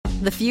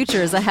The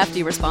future is a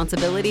hefty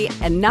responsibility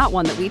and not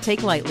one that we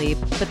take lightly.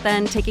 But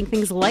then taking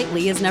things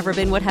lightly has never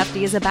been what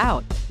Hefty is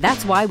about.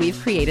 That's why we've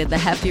created the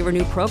Hefty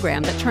Renew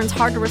program that turns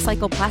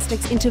hard-to-recycle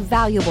plastics into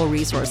valuable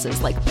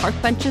resources like park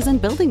benches and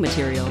building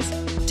materials.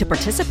 To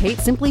participate,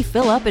 simply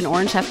fill up an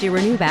orange Hefty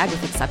Renew bag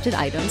with accepted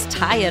items,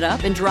 tie it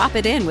up, and drop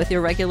it in with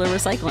your regular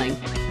recycling.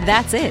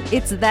 That's it.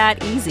 It's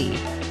that easy.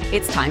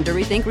 It's time to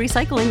rethink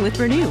recycling with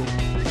Renew.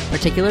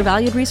 Particular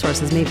valued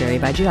resources may vary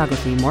by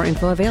geography. More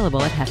info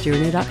available at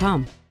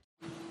heftyrenew.com.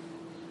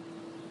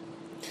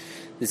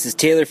 This is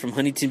Taylor from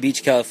Huntington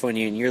Beach,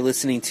 California, and you're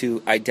listening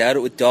to I Doubt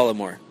It with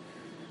Dollamore.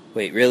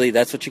 Wait, really?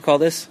 That's what you call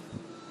this?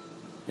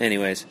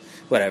 Anyways,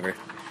 whatever.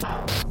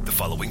 The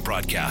following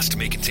broadcast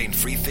may contain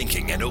free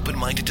thinking and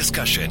open-minded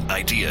discussion,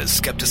 ideas,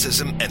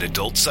 skepticism, and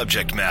adult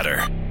subject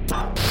matter.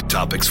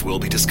 Topics will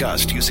be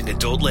discussed using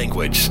adult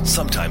language,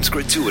 sometimes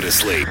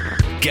gratuitously.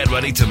 Get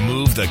ready to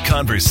move the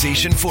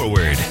conversation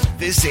forward.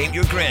 This ain't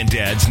your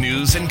granddad's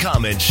news and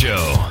comment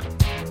show.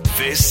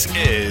 This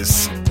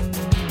is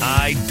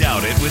I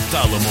Doubt It with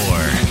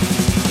Dollamore.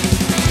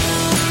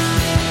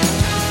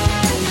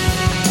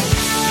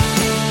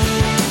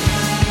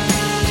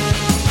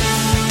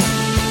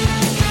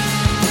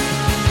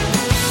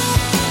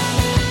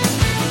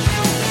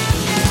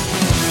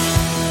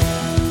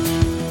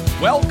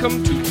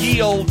 Welcome to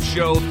Ye Old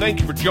Show.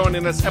 Thank you for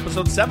joining us,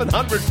 episode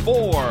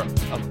 704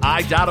 of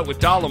I Doubt It with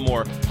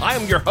Dollamore. I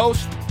am your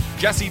host,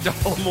 Jesse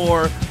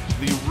Dollamore,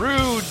 the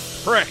rude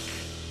prick.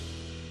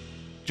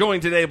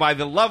 Joined today by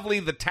the lovely,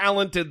 the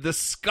talented, the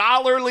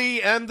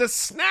scholarly, and the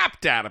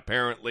snapdat,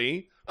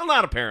 apparently. Well,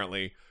 not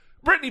apparently.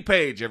 Brittany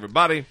Page,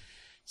 everybody.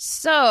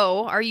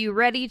 So, are you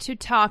ready to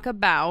talk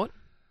about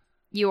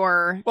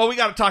your... Well, we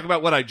got to talk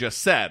about what I just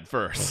said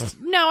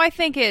first. No, I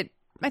think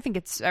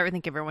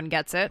everyone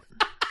gets it.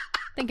 I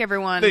think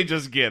everyone... They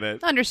just get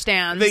it.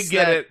 Understands. They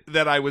get it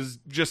that I was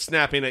just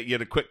snapping at you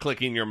to quit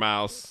clicking your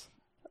mouse.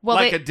 Well,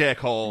 like a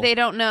dickhole. They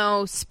don't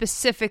know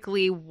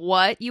specifically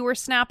what you were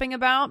snapping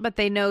about, but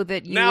they know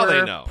that you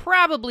were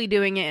probably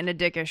doing it in a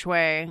dickish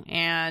way.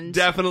 And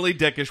definitely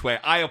dickish way.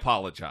 I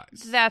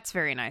apologize. That's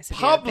very nice of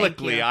you.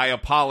 Publicly, I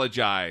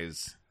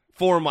apologize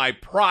for my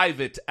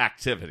private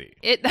activity.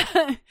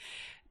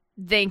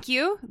 Thank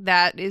you.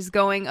 That is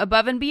going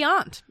above and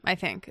beyond, I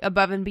think.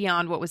 Above and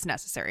beyond what was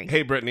necessary.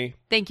 Hey, Brittany.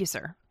 Thank you,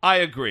 sir. I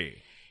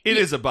agree. It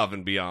is above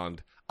and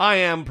beyond. I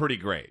am pretty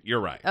great. You're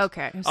right.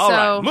 Okay. All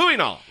right.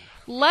 Moving on.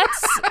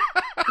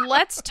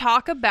 Let's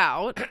talk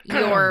about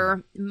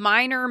your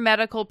minor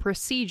medical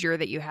procedure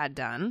that you had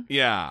done.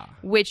 Yeah.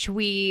 Which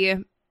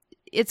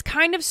it's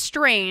kind of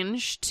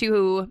strange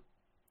to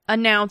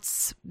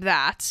announce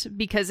that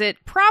because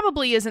it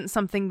probably isn't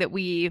something that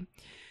we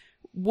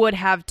would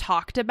have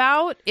talked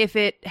about if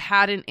it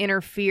hadn't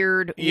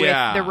interfered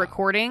with the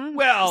recording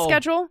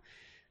schedule.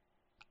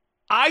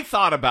 I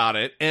thought about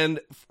it, and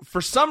for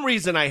some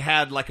reason I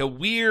had like a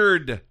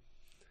weird,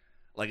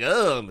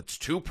 it's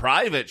too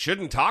private,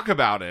 shouldn't talk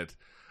about it.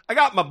 I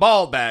got my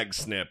ball bag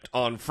snipped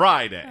on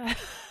Friday.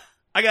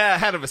 I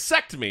had a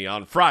vasectomy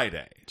on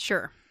Friday.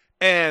 Sure.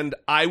 And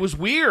I was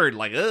weird,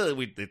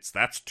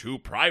 that's too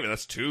private,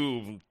 that's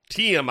too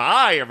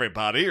TMI,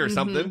 everybody, or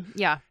something.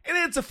 Yeah. And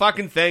it's a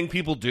fucking thing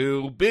people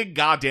do, big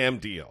goddamn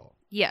deal.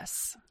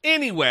 Yes.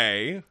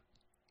 Anyway,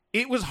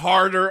 it was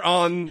harder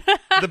on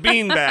the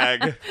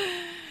beanbag.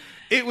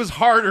 It was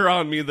harder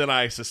on me than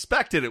I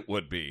suspected it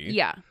would be.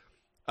 Yeah.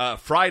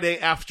 Friday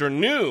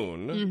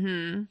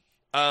afternoon.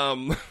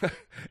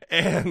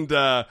 And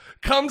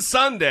come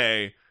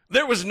Sunday,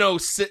 there was no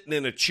sitting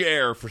in a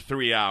chair for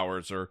 3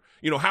 hours or,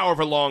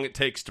 however long it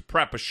takes to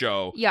prep a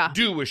show,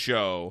 do a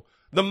show,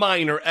 the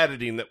minor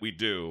editing that we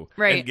do,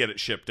 and get it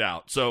shipped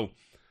out. So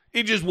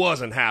it just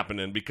wasn't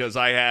happening because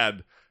I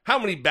had, how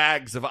many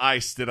bags of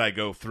ice did I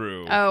go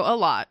through? Oh, a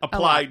lot.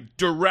 Applied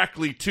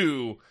directly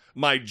to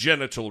my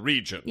genital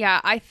region.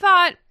 Yeah, I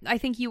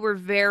think you were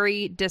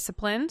very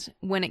disciplined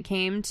when it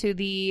came to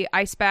the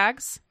ice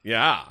bags.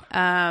 Yeah.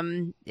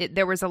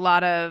 There was a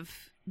lot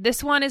of,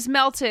 this one is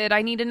melted,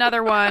 I need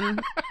another one.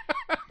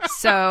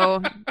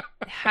 So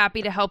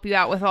happy to help you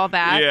out with all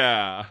that.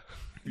 Yeah.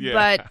 Yeah.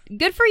 But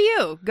good for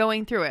you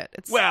going through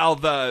it. Well,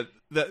 the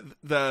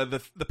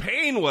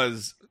pain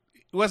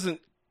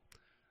wasn't.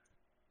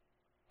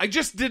 I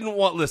just didn't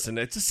want. Listen,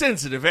 it's a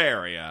sensitive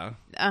area.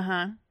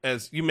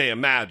 As you may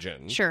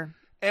imagine. Sure.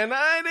 And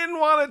I didn't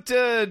want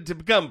it to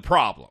become a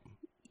problem.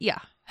 Yeah.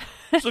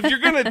 So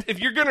if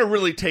you're gonna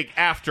really take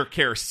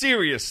aftercare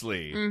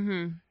seriously,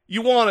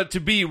 you want it to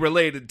be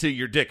related to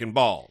your dick and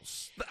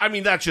balls. I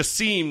mean, that just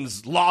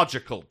seems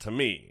logical to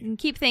me. And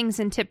keep things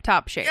in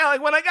tip-top shape. Yeah,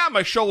 like when I got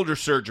my shoulder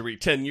surgery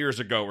 10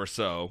 years ago or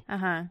so,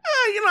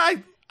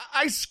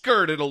 I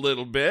skirted a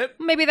little bit.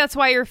 Maybe that's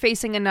why you're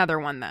facing another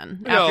one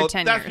then, after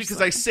 10 years. That's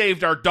because I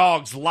saved our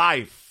dog's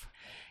life.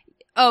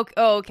 Oh,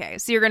 okay.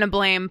 So you're going to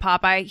blame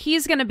Popeye.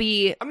 He's going to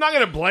be... I'm not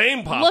going to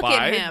blame Popeye. Look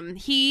at him.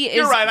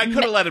 You're right. I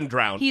could have let him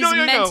drown. He's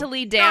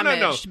mentally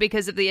damaged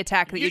because of the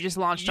attack that you just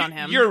launched on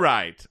him. You're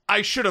right.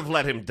 I should have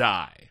let him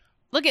die.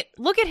 Look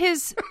at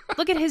his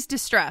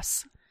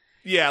distress.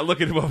 Yeah, look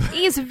at him over there.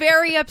 He's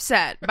very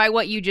upset by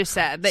what you just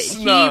said, that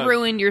Snug. he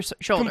ruined your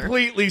shoulder.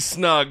 Completely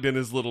snugged in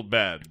his little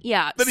bed.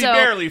 Yeah. That he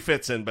barely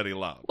fits in, but he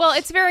loves. Well,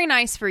 it's very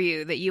nice for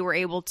you that you were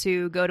able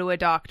to go to a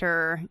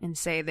doctor and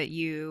say that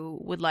you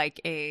would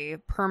like a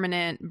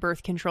permanent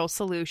birth control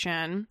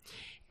solution,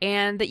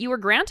 and that you were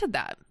granted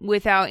that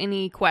without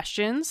any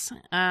questions.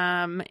 They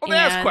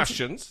ask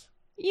questions.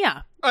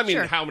 Yeah. I mean,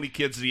 sure. how many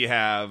kids do you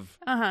have?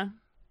 Uh-huh.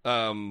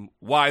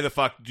 Why the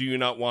fuck do you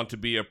not want to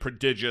be a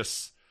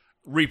prodigious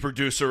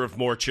reproducer of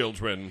more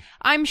children?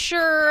 I'm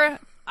sure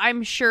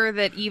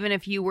that even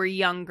if you were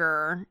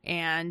younger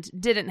and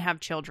didn't have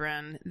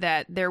children,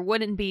 that there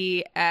wouldn't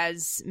be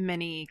as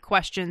many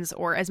questions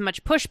or as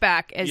much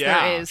pushback as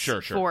there is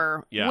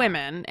for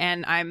women.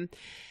 And I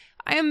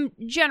am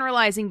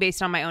generalizing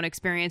based on my own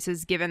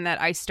experiences, given that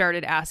I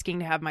started asking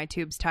to have my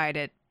tubes tied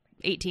at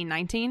 18,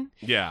 19.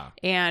 Yeah.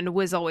 And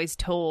was always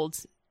told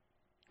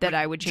that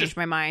I would change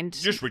my mind.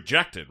 Just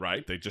rejected,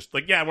 right? They just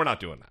yeah, we're not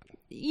doing that.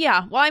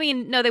 Yeah. Well, I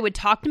mean, no, they would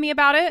talk to me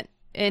about it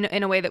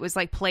in a way that was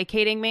like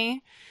placating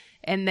me,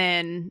 and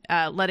then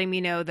letting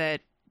me know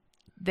that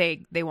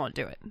they won't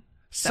do it.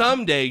 So.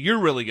 Someday you're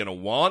really going to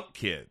want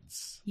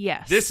kids.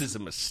 Yes. This is a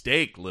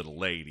mistake, little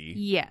lady.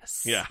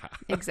 Yes. Yeah.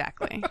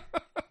 Exactly.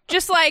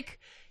 Just like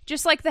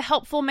the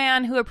helpful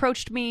man who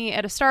approached me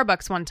at a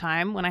Starbucks one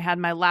time when I had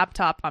my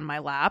laptop on my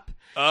lap.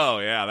 Oh,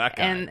 yeah, that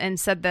guy. And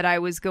said that I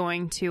was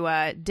going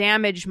to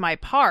damage my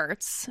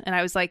parts. And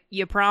I was like,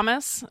 you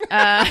promise?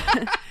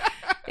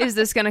 Is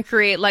this going to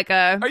create like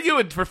a... Are you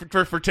a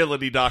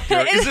fertility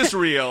doctor? Is this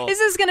real? Is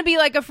this going to be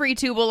like a free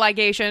tubal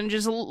ligation,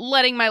 just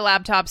letting my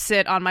laptop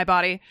sit on my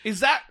body? Is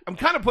that... I'm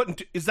kind of putting...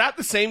 Is that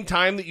the same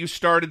time that you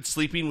started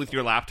sleeping with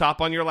your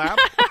laptop on your lap?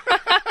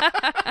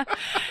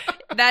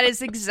 That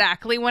is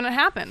exactly when it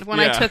happened, when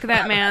I took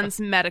that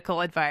man's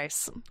medical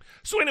advice.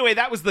 So anyway,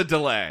 that was the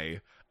delay.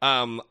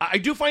 I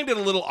do find it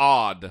a little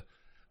odd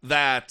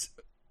that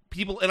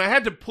people... And I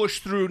had to push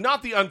through,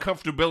 not the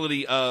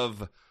uncomfortability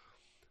of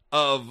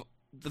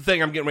the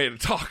thing I'm getting ready to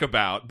talk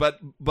about, but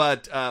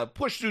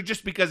push through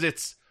just because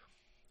it's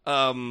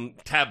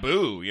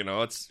taboo, you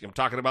know. I'm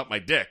talking about my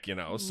dick, you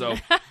know, so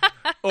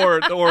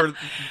or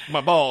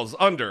my balls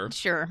under,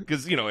 sure,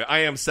 because you know I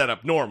am set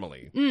up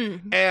normally,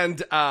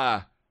 and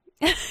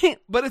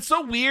but it's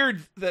so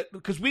weird that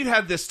because we've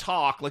had this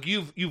talk, like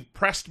you've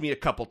pressed me a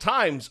couple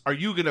times. Are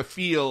you gonna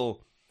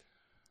feel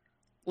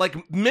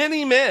like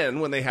many men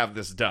when they have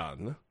this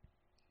done?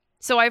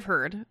 So I've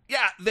heard.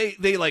 Yeah, they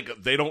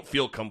don't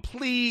feel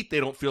complete.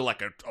 They don't feel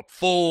like a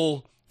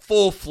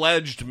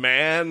full-fledged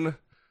man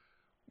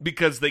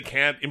because they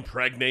can't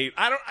impregnate.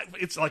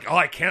 It's like, oh,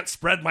 I can't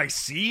spread my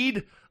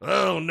seed?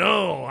 Oh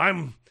no,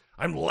 I'm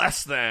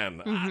less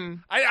than. Mm-hmm.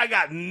 I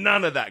got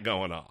none of that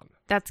going on.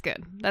 That's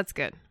good.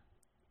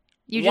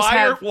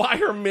 Why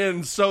are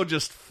men so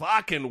just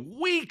fucking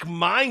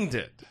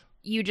weak-minded?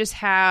 You just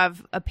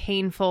have a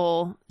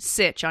painful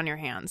sitch on your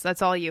hands.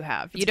 That's all you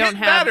have. It's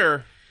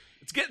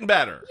getting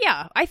better.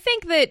 Yeah. I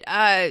think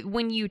that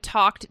when you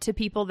talked to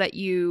people that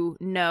you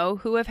know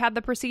who have had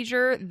the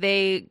procedure,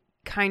 they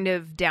kind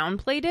of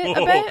downplayed it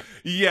a bit.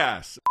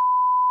 Yes.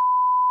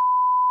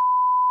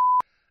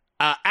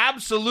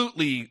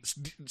 Absolutely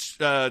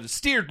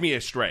steered me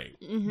astray.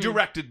 Mm-hmm.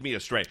 Directed me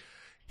astray.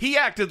 He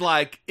acted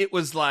like it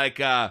was like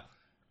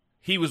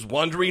he was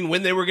wondering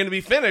when they were going to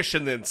be finished,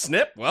 and then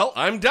snip, well,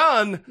 I'm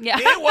done. Yeah.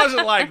 It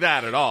wasn't like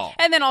that at all.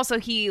 And then also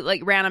he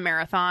like ran a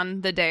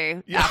marathon the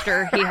day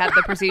after he had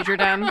the procedure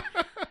done.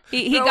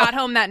 He got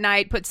home that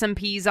night, put some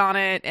peas on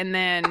it, and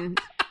then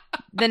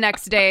the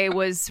next day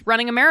was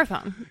running a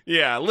marathon.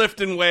 Yeah,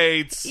 lifting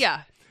weights.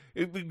 Yeah.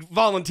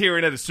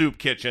 Volunteering at a soup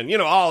kitchen. You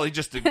know, he's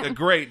just a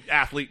great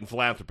athlete and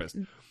philanthropist.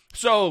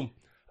 So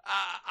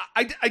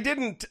I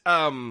didn't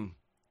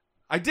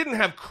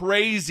have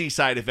crazy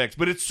side effects,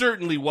 but it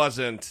certainly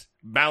wasn't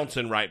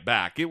bouncing right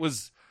back. It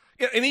was,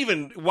 and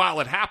even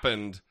while it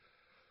happened,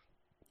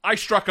 I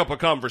struck up a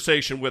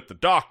conversation with the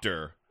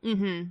doctor.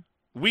 Mm-hmm.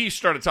 We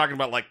started talking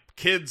about like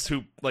kids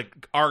who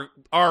like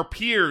our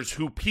peers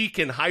who peak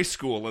in high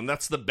school, and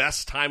that's the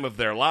best time of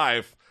their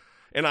life.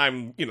 And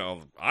I'm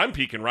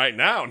peaking right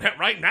now. And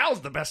right now is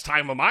the best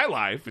time of my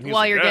life. And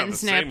while you're getting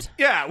snipped.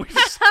 We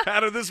just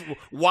had this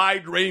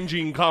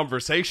wide-ranging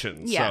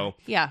conversation. Yeah, so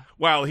yeah.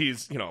 While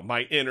he's,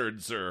 my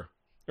innards or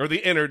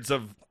the innards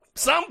of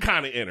some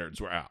kind of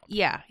innards were out.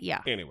 Yeah,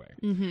 yeah. Anyway.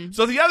 Mm-hmm.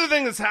 So the other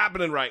thing that's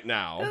happening right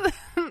now...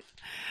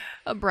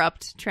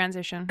 Abrupt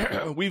transition.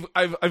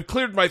 I've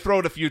cleared my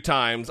throat a few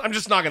times. I'm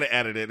just not going to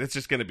edit it. It's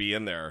just going to be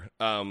in there.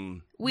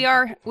 We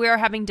are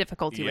having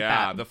difficulty with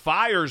that. Yeah, the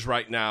fires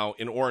right now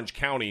in Orange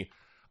County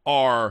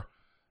are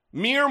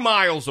mere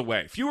miles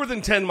away, fewer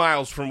than 10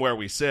 miles from where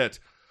we sit.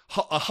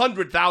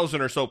 100,000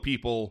 or so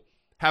people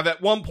have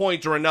at one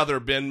point or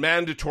another been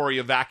mandatory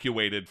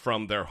evacuated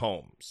from their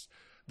homes.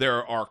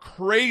 There are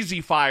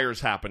crazy fires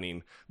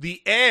happening.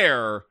 The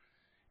air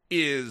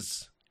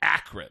is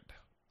acrid.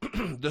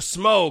 The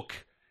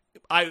smoke,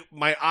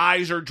 my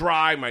eyes are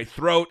dry, my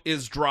throat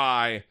is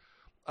dry.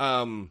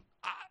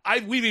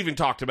 We've even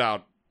talked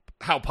about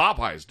how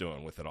Popeye's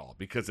doing with it all,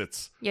 because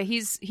it's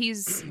he's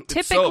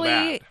typically so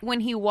bad. When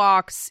he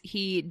walks,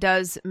 he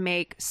does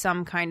make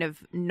some kind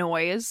of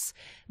noise,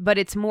 but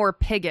it's more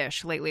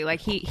piggish lately. Like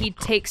he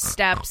takes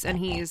steps and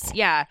he's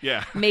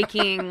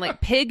making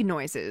like pig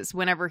noises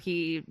whenever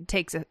he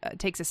takes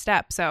a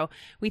step. So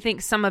we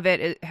think some of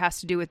it has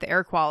to do with the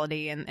air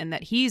quality and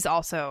that he's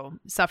also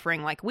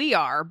suffering like we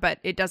are, but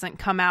it doesn't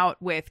come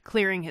out with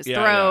clearing his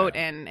throat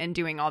and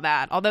doing all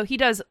that. Although he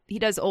does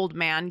old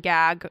man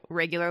gag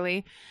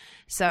regularly.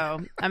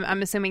 So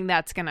I'm assuming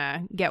that's going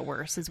to get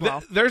worse as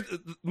well. There's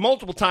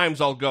multiple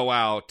times I'll go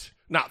out,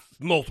 not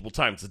multiple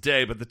times a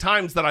day, but the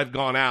times that I've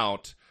gone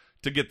out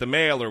to get the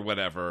mail or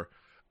whatever,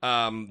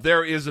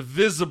 there is a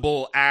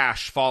visible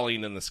ash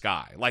falling in the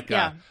sky, like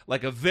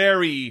a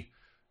very,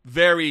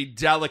 very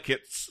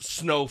delicate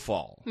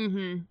snowfall.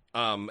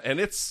 Mm-hmm.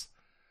 And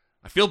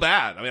I feel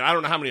bad. I mean, I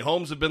don't know how many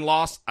homes have been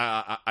lost.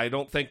 I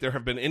don't think there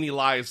have been any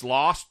lives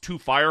lost. 2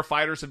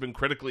 firefighters have been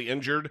critically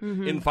injured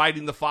in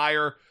fighting the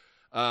fire.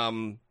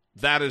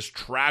 That is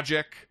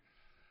tragic,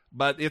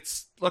 but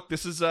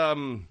this is a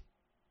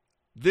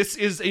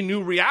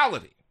new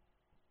reality.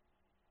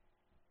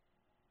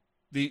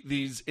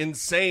 These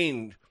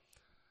insane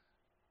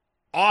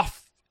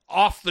off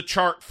the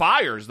chart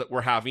fires that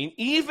we're having,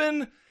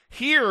 even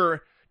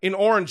here in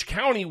Orange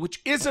County,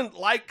 which isn't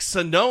like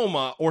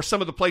Sonoma or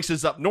some of the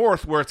places up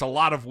north where it's a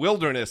lot of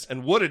wilderness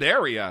and wooded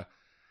area.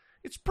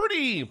 It's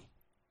pretty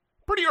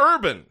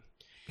urban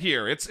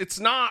here. It's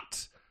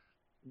not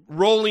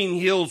rolling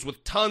hills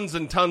with tons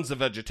and tons of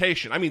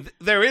vegetation. I mean,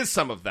 there is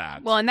some of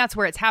that. Well, and that's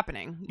where it's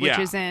happening, which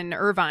is in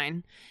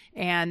Irvine.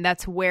 And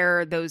that's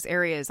where those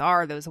areas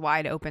are, those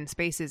wide open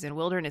spaces and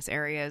wilderness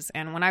areas.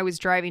 And when I was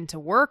driving to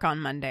work on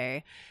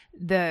Monday,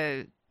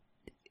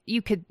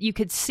 you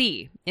could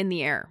see in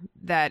the air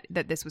that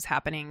this was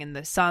happening, and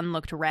the sun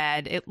looked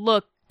red. It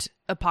looked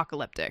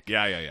apocalyptic.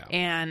 Yeah.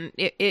 And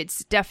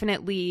it's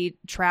definitely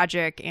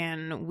tragic,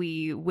 and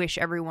we wish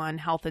everyone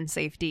health and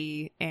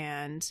safety.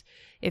 And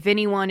if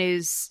anyone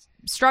is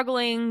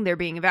struggling, they're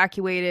being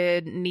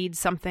evacuated, need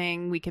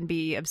something, we can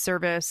be of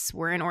service.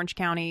 We're in Orange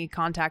County.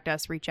 Contact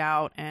us, reach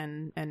out,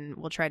 and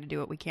we'll try to do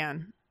what we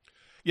can.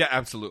 Yeah,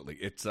 absolutely.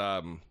 It's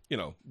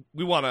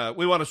we want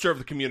to serve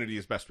the community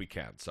as best we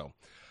can. So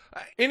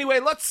anyway,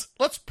 let's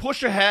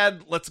push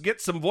ahead. Let's get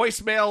some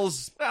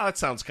voicemails. Well, that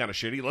sounds kind of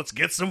shitty. Let's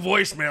get some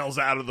voicemails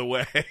out of the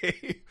way.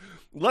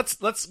 Let's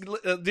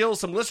deal with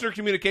some listener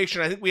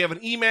communication. I think we have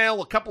an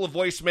email, a couple of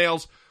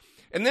voicemails,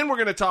 and then we're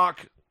going to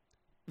talk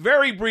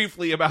very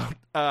briefly about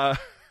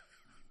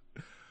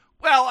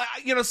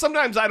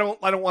sometimes I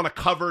don't want to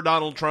cover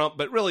Donald Trump,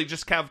 but really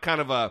just have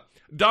kind of a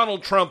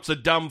Donald Trump's a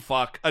dumb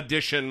fuck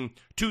edition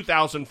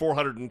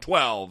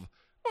 2412.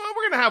 Well,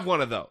 we're going to have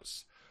one of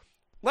those.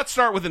 Let's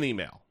start with an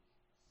email.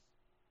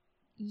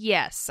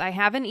 Yes, I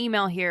have an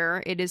email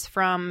here. It is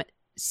from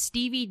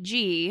Stevie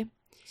G.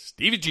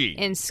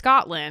 In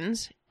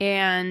Scotland.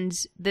 And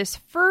this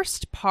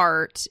first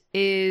part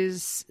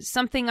is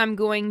something I'm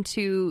going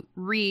to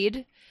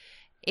read.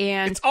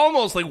 And it's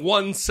almost like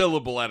one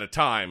syllable at a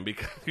time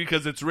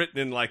because it's written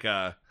in like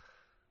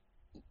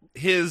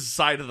his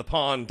side of the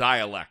pond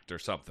dialect or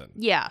something.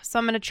 Yeah, so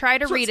I'm going to try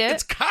to read it.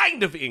 It's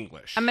kind of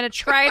English. I'm going to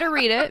try to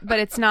read it, but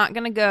it's not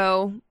going to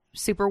go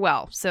super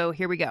well. So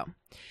here we go.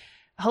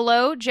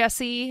 Hello,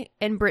 Jesse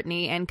and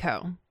Brittany and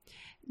co.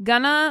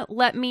 Gonna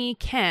let me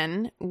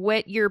ken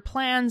what your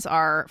plans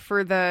are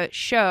for the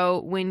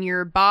show when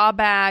your ba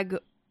bag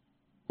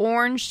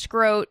orange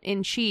scrote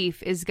in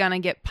chief is gonna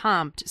get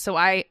pumped, so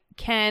I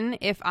can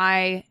if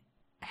I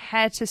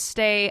had to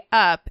stay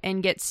up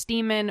and get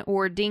steamin'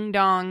 or ding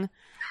dong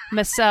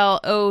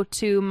myself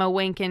to my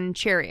winkin'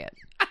 chariot.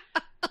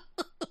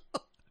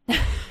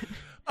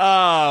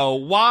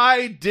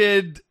 Why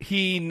did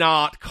he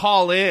not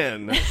call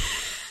in?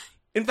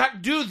 In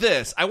fact, do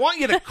this. I want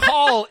you to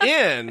call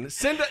in,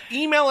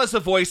 email us a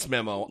voice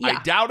memo. Yeah.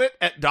 I doubt it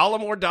at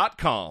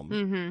dollamore.com.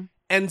 Mm-hmm.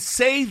 And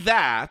say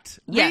that.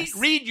 Yes.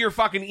 Read your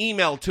fucking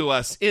email to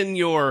us in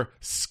your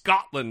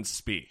Scotland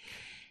speak.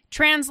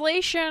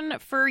 Translation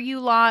for you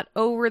lot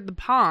over the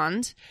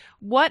pond.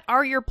 What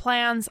are your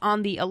plans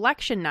on the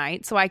election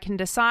night so I can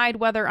decide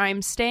whether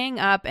I'm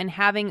staying up and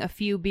having a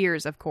few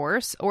beers, of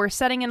course, or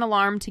setting an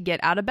alarm to get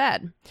out of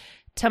bed?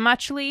 Ta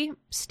muchly,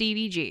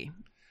 Stevie G.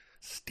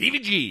 Stevie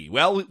G.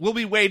 Well, we'll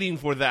be waiting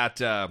for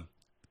that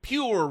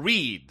pure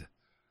read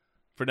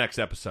for next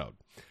episode.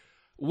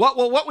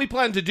 What we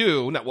plan to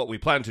do, not what we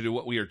plan to do,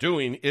 what we are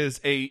doing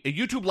is a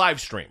YouTube live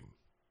stream.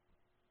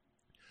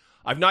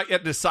 I've not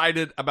yet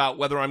decided about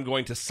whether I'm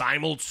going to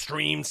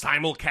simulcast.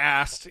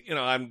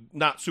 I'm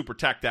not super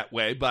tech that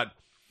way, but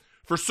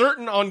for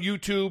certain on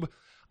YouTube,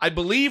 I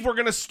believe we're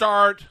going to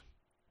start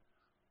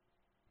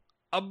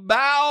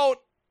about,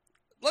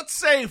 let's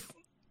say,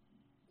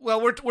 well,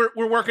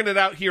 we're working it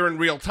out here in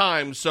real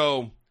time,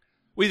 so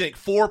we think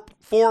 4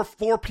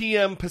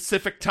 p.m.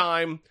 Pacific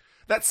time.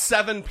 That's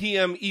 7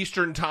 p.m.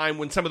 Eastern time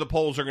when some of the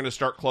polls are going to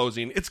start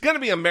closing. It's going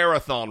to be a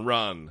marathon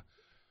run.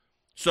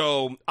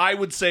 So I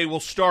would say we'll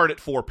start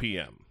at 4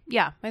 p.m.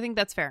 Yeah, I think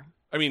that's fair.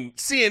 I mean,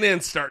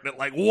 CNN's starting at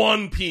like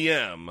 1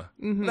 p.m.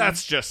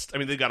 That's just, I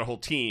mean, they've got a whole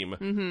team.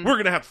 We're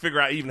going to have to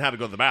figure out even how to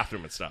go to the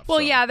bathroom and stuff. Well,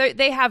 so. yeah,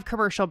 they have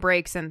commercial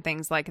breaks and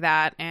things like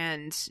that.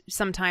 And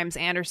sometimes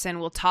Anderson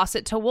will toss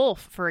it to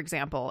Wolf, for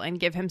example,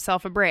 and give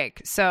himself a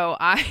break. So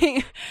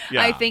I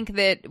think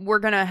that we're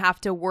going to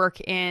have to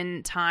work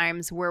in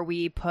times where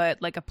we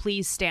put like a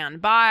please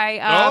stand by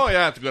up. Oh,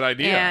 yeah, that's a good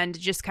idea. And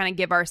just kind of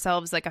give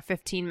ourselves like a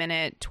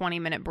 15-minute,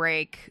 20-minute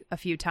break a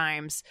few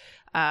times,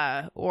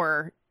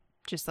 or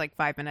just like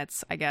 5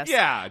 minutes, I guess.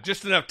 Yeah,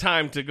 just enough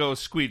time to go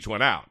squeege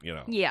one out, you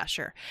know. Yeah,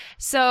 sure.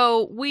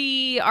 So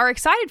we are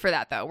excited for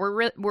that, though.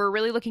 We're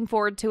really looking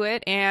forward to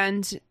it,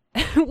 and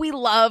we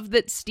love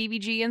that Stevie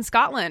G in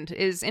Scotland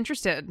is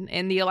interested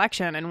in the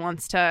election and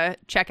wants to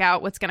check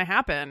out what's going to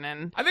happen.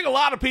 And I think a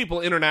lot of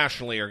people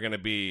internationally are going to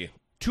be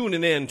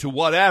tuning in to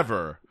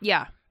whatever.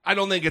 Yeah. I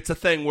don't think it's a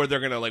thing where they're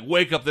going to like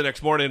wake up the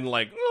next morning and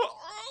like,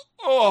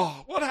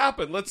 oh, what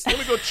happened? Let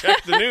me go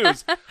check the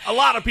news. A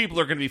lot of people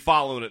are going to be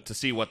following it to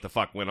see what the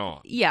fuck went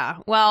on. Yeah,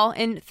 well,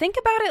 and think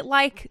about it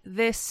like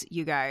this,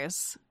 you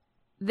guys.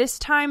 This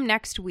time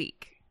next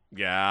week.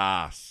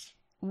 Yes.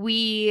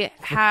 We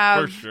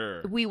have, For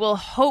sure. We will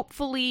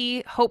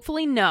hopefully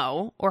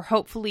know, or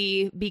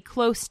hopefully be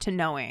close to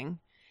knowing,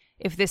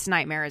 if this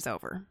nightmare is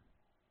over.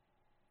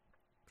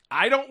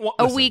 I don't want...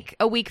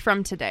 A week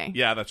from today.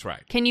 Yeah, that's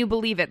right. Can you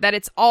believe it? That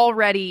it's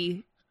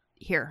already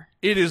here.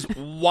 It is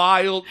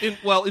wild.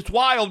 It's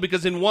wild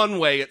because in one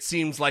way it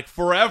seems like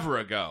forever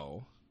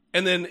ago.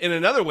 And then in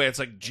another way, it's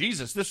like,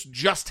 Jesus, this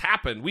just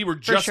happened. We were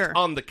just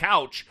on the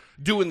couch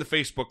doing the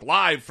Facebook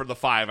Live for the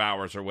 5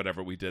 hours or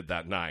whatever we did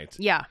that night.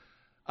 Yeah.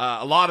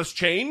 A lot has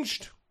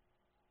changed.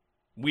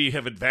 We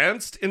have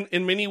advanced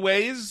in many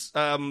ways,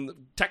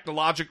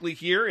 technologically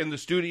here in the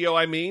studio,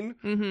 I mean.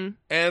 Mm-hmm.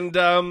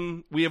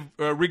 And we have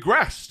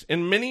regressed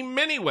in many,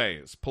 many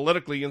ways,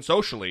 politically and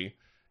socially,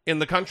 in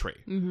the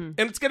country. Mm-hmm.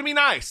 And it's going to be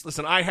nice.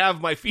 Listen, I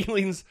have my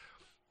feelings.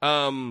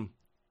 I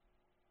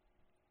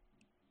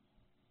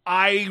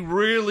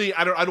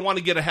don't want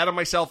to get ahead of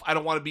myself. I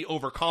don't want to be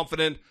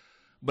overconfident.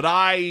 But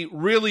I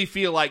really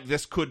feel like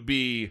this could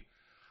be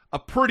a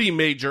pretty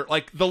major,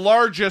 like the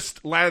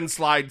largest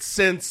landslide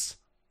since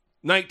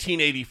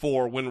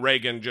 1984 when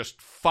Reagan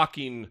just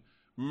fucking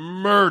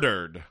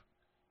murdered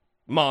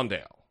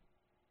Mondale.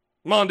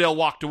 Mondale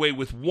walked away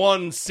with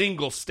one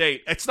single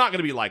state. It's not going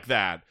to be like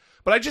that.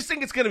 But I just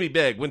think it's going to be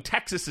big. When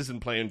Texas is in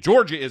play and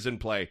Georgia is in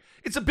play,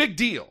 it's a big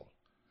deal.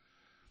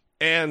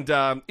 And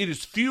it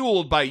is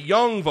fueled by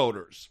young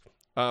voters,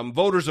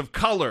 voters of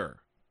color,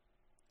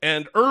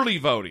 and early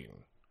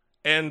voting,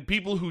 and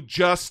people who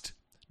just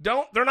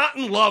they're not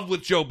in love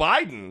with Joe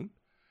Biden.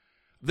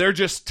 They're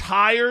just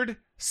tired,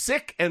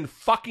 sick and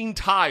fucking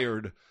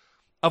tired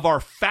of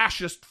our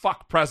fascist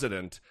fuck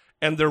president,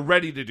 and they're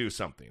ready to do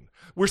something.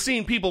 We're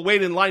seeing people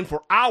wait in line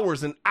for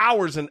hours and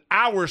hours and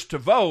hours to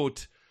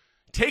vote,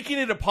 taking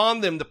it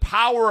upon them, the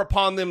power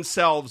upon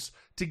themselves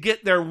to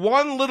get their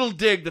one little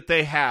dig that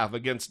they have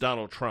against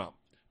Donald Trump,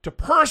 to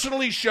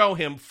personally show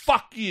him,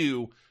 fuck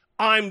you,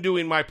 I'm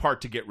doing my part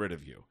to get rid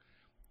of you.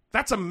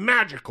 That's a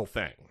magical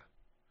thing.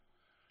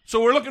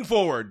 So we're looking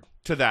forward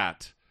to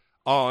that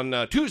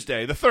on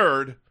Tuesday, the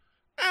 3rd,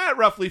 at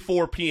roughly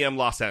 4 p.m.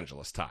 Los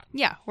Angeles time.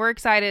 Yeah, we're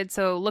excited,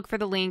 so look for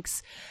the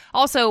links.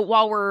 Also,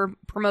 while we're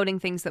promoting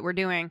things that we're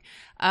doing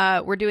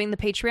the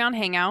Patreon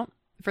Hangout.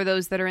 For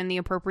those that are in the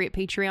appropriate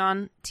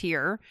Patreon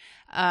tier,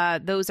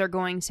 those are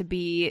going to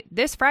be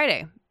this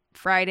Friday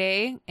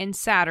and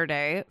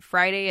Saturday.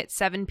 Friday at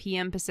 7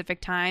 p.m. Pacific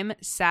time.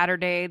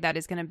 Saturday, that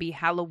is going to be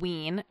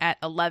Halloween at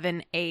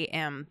 11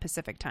 a.m.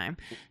 Pacific time.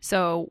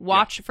 So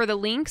watch for the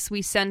links.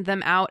 We send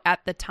them out at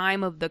the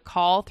time of the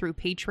call through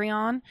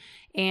Patreon,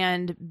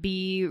 and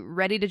be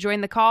ready to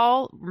join the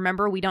call.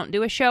 Remember, we don't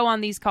do a show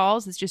on these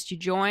calls. It's just you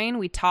join,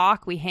 we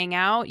talk, we hang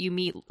out, you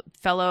meet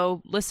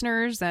fellow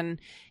listeners and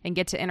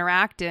get to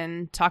interact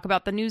and talk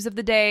about the news of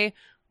the day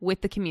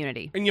with the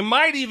community. And you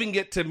might even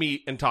get to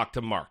meet and talk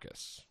to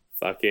Marcus.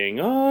 Fucking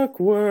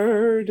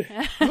awkward.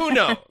 Who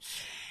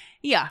knows?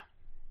 Yeah.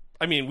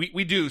 I mean,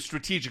 we do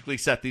strategically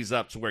set these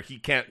up so where he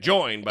can't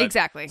join, but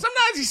exactly.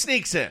 Sometimes he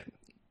sneaks in.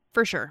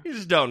 For sure. You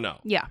just don't know.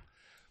 Yeah.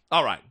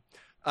 All right.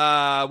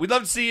 We'd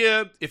love to see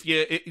you. If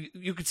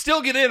you could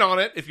still get in on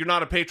it if you're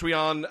not a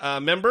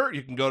Patreon member.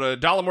 You can go to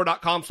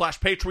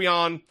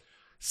dollarmore.com/Patreon,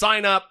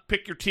 sign up,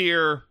 pick your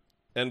tier,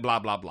 and blah,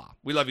 blah, blah.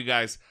 We love you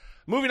guys.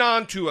 Moving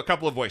on to a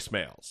couple of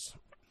voicemails.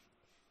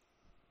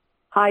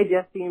 Hi,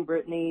 Jesse and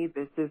Brittany.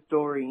 This is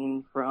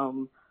Doreen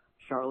from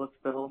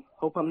Charlottesville.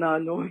 Hope I'm not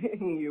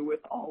annoying you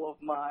with all of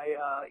my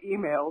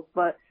emails,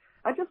 but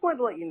I just wanted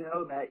to let you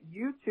know that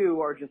you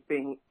two are just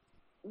being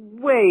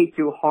way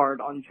too hard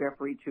on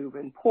Jeffrey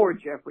Toobin. Poor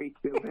Jeffrey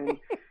Toobin.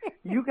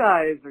 You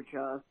guys are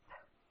just,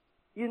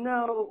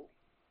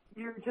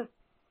 you're just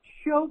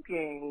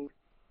choking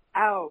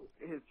out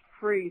his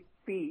free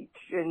speech,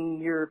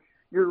 and you're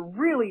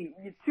really,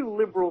 you two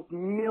liberals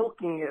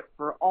milking it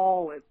for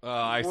all it's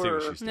I see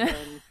what she's saying.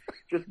 And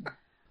just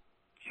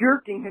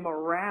jerking him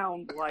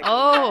around like a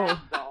rag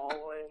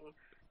doll and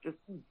just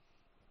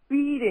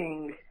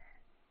beating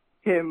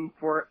him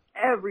for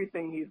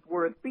everything he's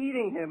worth,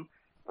 beating him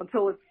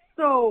until it's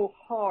so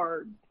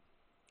hard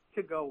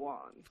to go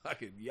on.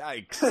 Fucking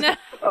yikes.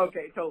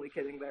 Okay, totally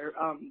kidding there.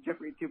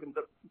 Jeffrey Toobin's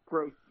a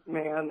gross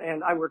man,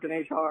 and I work in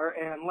HR,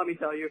 and let me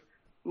tell you,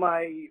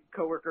 my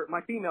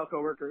female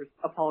coworkers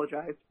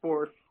apologized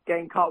for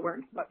getting caught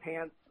wearing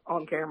sweatpants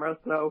on camera,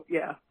 so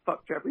yeah,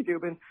 fuck Jeffrey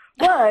Toobin.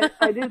 But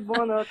I did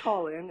want to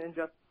call in and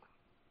just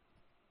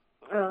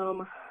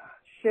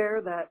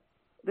share that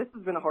this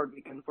has been a hard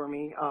weekend for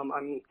me.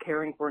 I'm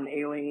caring for an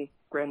ailing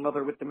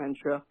grandmother with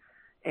dementia,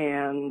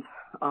 and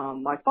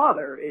my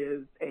father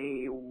is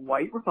a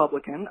white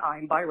Republican.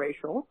 I'm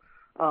biracial,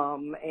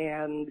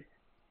 and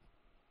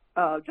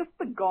just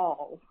the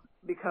gall,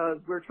 because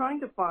we're trying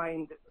to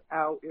find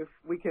out if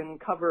we can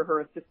cover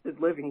her assisted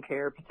living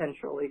care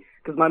potentially,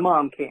 because my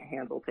mom can't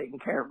handle taking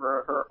care of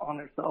her on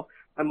herself.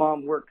 My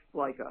mom works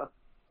like a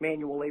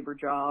manual labor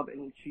job,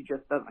 and she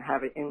just doesn't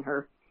have it in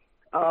her.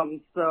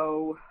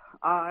 So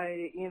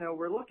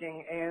we're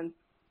looking, and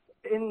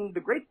in the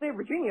great state of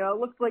Virginia, it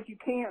looks like you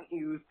can't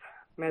use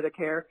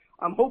Medicare.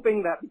 I'm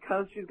hoping that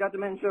because she's got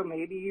dementia,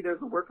 maybe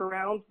there's a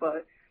workaround,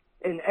 but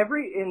in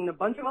a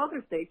bunch of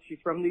other states, she's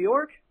from New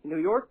York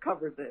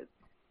covers it.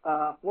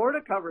 Florida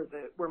covers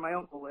it, where my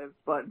uncle lives,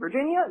 but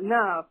Virginia,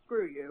 nah,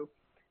 screw you.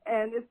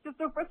 And it's just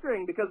so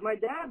frustrating because my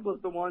dad was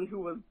the one who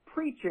was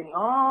preaching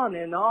on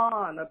and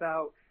on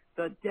about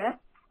the death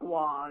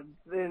squads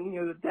and,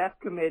 the death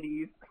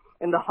committees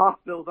and the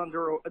hospitals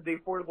under the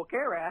Affordable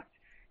Care Act,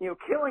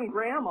 killing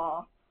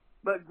grandma,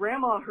 but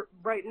grandma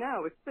right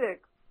now is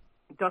sick,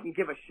 doesn't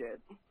give a shit.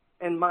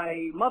 And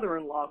my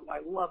mother-in-law, who I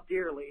love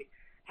dearly,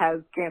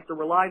 has cancer,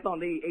 relies on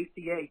the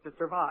ACA to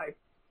survive.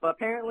 But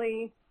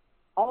apparently,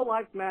 all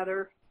lives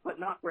matter, but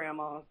not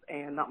grandma's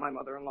and not my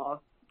mother-in-law.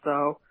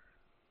 So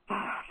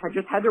I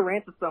just had to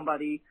rant to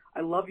somebody. I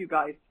love you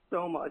guys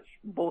so much,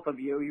 both of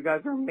you. You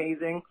guys are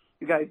amazing.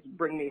 You guys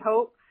bring me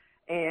hope.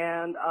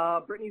 And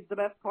Brittany's the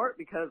best part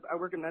because I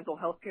work in mental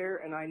health care,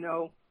 and I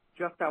know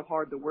just how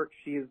hard the work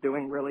she is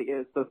doing really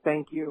is. So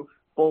thank you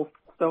both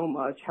so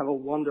much. Have a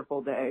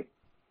wonderful day.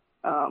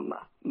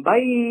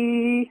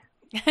 Bye.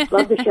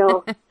 Love the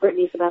show.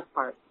 Brittany's the best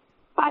part.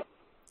 Bye.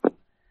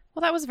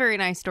 Well, that was very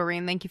nice,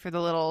 Doreen. Thank you for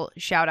the little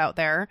shout out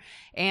there.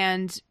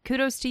 And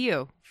kudos to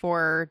you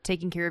for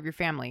taking care of your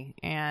family.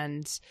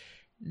 And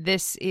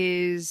this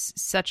is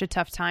such a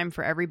tough time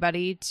for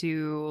everybody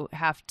to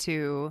have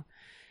to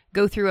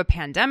go through a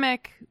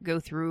pandemic, go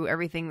through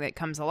everything that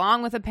comes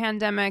along with a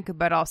pandemic,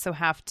 but also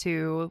have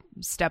to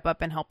step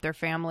up and help their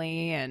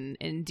family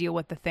and deal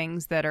with the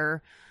things that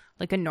are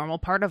like a normal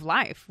part of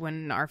life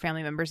when our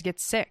family members get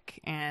sick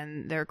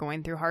and they're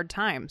going through hard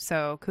times.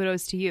 So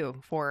kudos to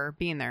you for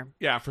being there.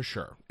 Yeah, for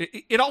sure.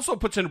 It also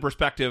puts into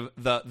perspective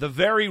the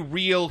very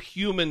real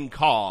human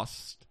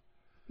cost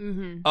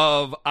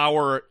of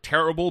our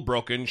terrible,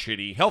 broken,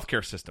 shitty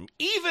healthcare system.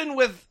 Even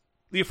with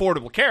the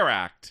Affordable Care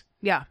Act,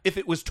 yeah, if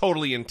it was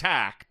totally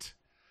intact,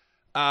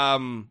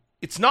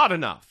 it's not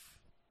enough.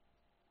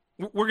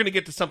 We're going to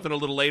get to something a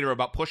little later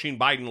about pushing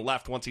Biden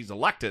left once he's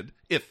elected,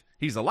 if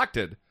he's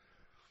elected.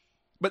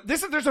 But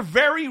there's a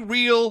very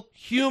real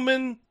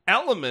human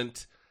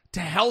element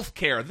to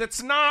healthcare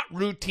that's not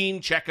routine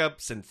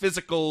checkups and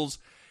physicals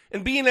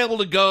and being able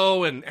to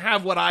go and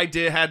have what I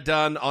had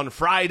done on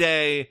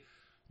Friday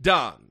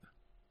done.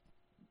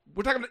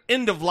 We're talking about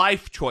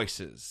end-of-life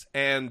choices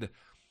and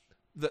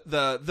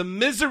the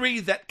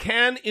misery that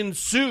can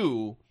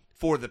ensue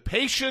for the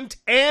patient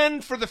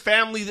and for the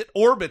family that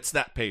orbits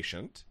that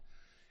patient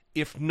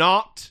if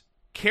not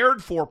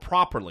cared for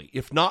properly,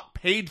 if not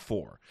paid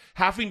for,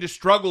 having to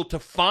struggle to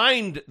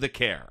find the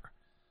care.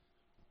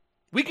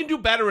 We can do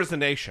better as a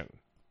nation.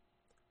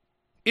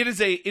 It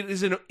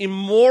is an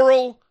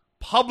immoral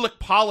public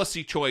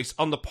policy choice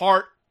on the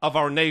part of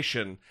our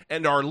nation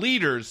and our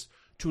leaders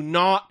to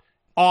not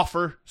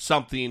offer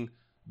something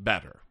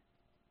better.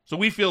 So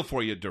we feel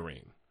for you,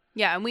 Doreen.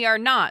 Yeah, and we are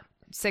not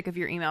sick of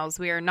your emails.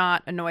 We are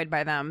not annoyed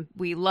by them.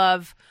 We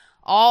love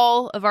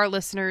all of our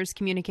listeners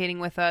communicating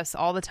with us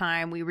all the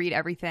time. We read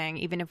everything,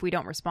 even if we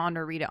don't respond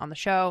or read it on the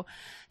show.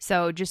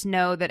 So just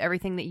know that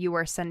everything that you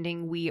are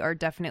sending, we are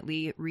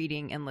definitely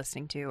reading and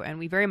listening to, and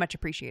we very much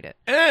appreciate it.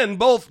 And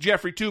both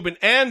Jeffrey Toobin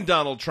and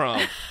Donald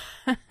Trump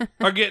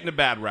are getting a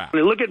bad rap. I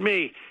mean, look at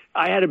me.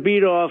 I had to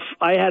beat off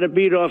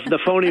the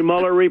phony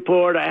Mueller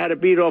report. I had to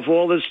beat off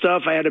all this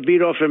stuff. I had to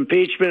beat off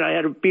impeachment. I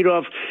had to beat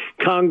off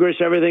Congress,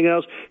 everything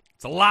else.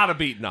 It's a lot of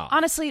beating off.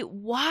 Honestly,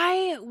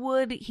 why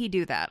would he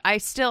do that?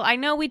 I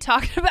know we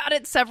talked about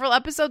it several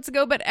episodes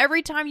ago, but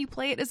every time you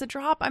play it as a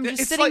drop, I'm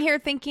just sitting here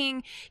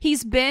thinking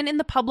he's been in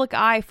the public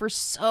eye for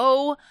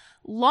so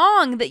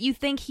long that you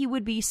think he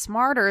would be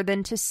smarter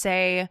than to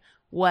say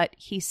what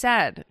he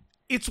said.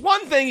 It's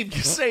one thing if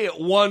you say it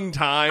one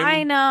time.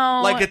 I know.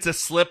 Like it's a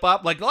slip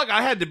up. Like, look,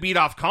 I had to beat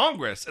off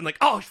Congress. And like,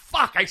 oh,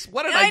 fuck,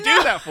 what did I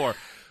do that for?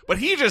 But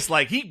he just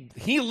like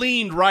he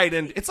leaned right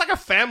in. It's like a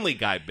Family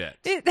Guy bit.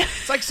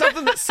 It's like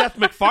something that Seth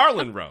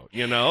MacFarlane wrote,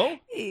 you know?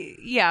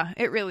 Yeah,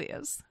 it really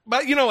is.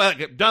 But you know,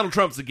 Donald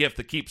Trump's the gift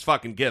that keeps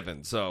fucking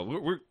giving.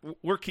 So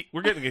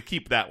we're getting to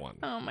keep that one.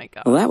 Oh my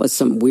god. Well, that was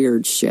some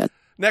weird shit.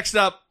 Next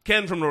up,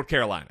 Ken from North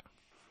Carolina.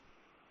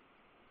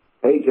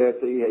 Hey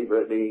Jesse, hey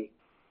Brittany,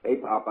 hey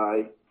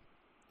Popeye.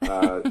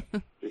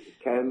 This is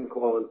Ken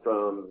calling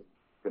from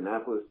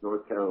Kannapolis,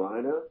 North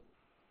Carolina.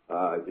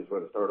 I just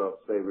want to start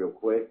off to say real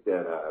quick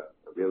that I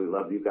really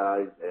love you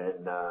guys,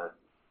 and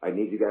I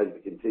need you guys to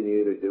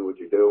continue to do what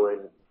you're doing.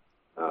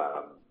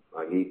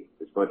 I need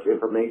as much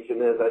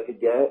information as I could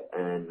get,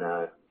 and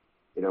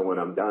you know, when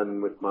I'm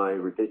done with my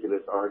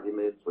ridiculous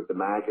arguments with the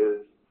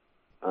MAGAs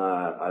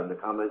on the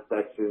comment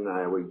section,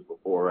 I always,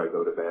 before I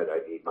go to bed, I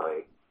need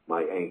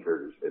my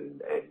anchors,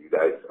 and you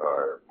guys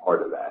are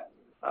part of that.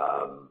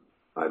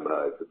 I'm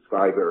a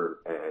subscriber,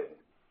 and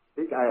I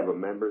think I have a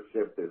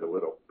membership. There's a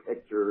little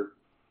picture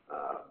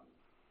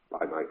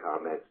by my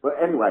comments. But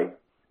anyway,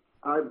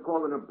 I'm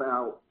calling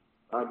about,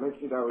 I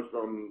mentioned I was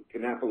from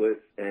Kannapolis,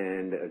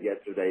 and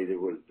yesterday there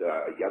was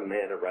a young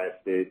man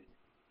arrested.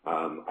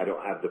 I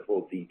don't have the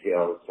full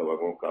details, so I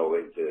won't go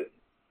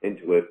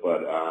into it,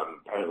 but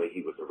apparently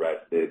he was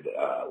arrested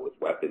with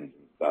weapons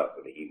and stuff,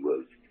 and he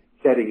was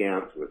setting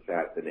out to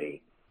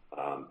assassinate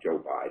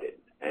Joe Biden.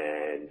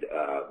 And,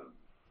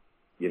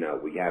 you know,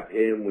 we have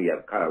him, we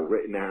have Kyle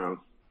Rittenhouse.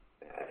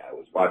 I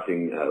was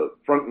watching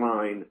a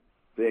Frontline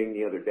thing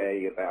the other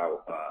day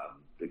about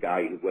the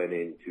guy who went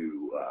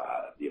into,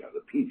 you know,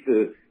 the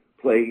pizza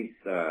place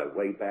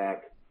way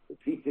back, the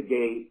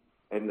Pizzagate,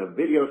 and the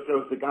video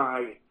shows the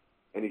guy,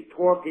 and he's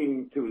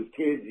talking to his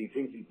kids. He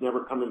thinks he's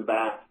never coming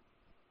back.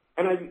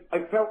 And I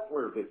felt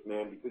for this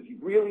man because he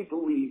really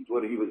believed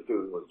what he was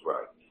doing was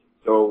right.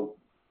 So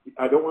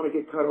I don't want to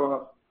get cut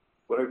off.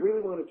 What I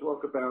really want to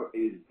talk about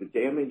is the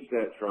damage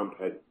that Trump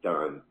has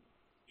done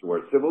to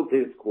our civil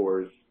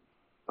discourse,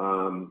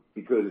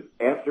 because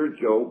after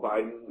Joe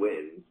Biden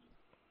wins,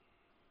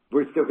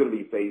 we're still going to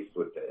be faced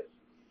with this.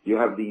 You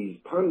have these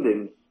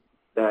pundits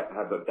that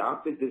have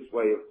adopted this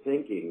way of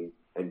thinking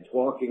and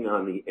talking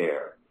on the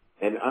air.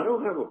 And I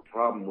don't have a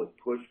problem with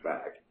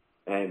pushback.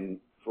 And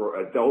for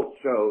adult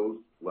shows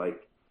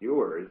like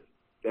yours,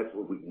 that's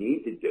what we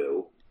need to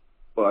do.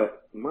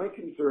 But my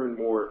concern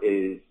more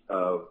is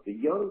of the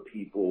young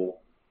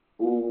people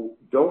who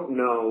don't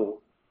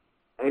know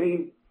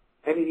any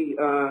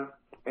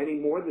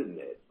more than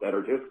this, that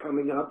are just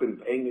coming up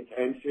and paying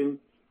attention.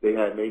 They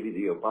had maybe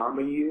the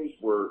Obama years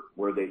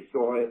where they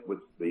saw it with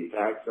the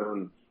attacks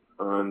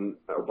on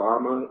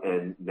Obama,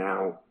 and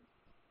now,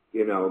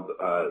 you know,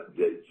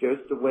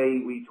 just the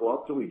way we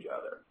talk to each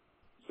other.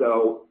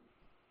 So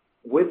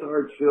with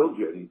our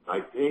children,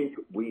 I think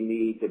we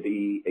need to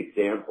be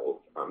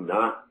examples. I'm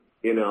not,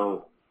 you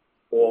know,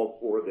 all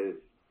for this,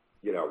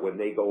 you know, when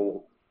they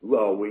go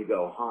low, we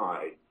go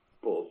high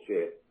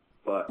bullshit.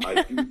 But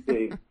I do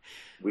think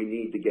we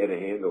need to get a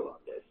handle on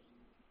this.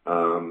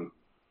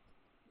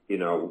 You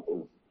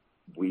know,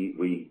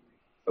 we,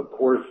 of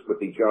course,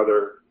 with each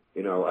other,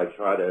 you know,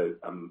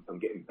 I'm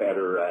getting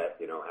better at,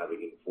 you know,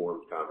 having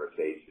informed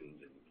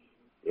conversations. And,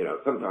 you know,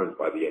 sometimes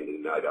by the end of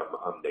the night,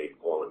 I'm name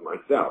calling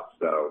myself.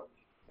 So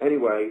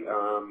anyway,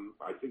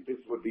 I think this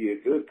would be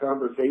a good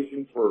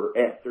conversation for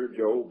after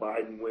Joe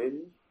Biden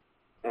wins.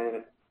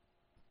 And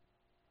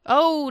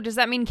oh, does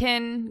that mean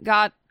Ken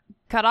got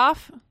cut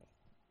off?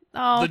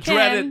 Oh,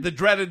 the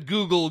dreaded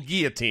Google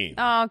guillotine.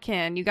 Oh,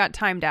 Ken, you got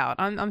timed out.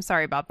 I'm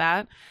sorry about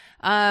that.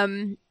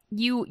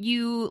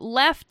 You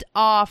left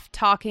off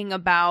talking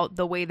about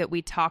the way that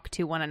we talk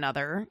to one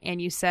another,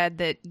 and you said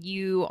that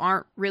you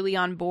aren't really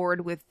on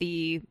board with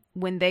the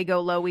when they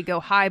go low, we go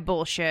high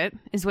bullshit,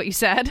 is what you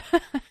said.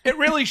 It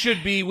really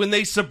should be when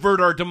they subvert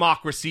our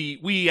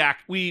democracy,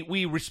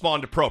 we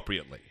respond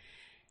appropriately.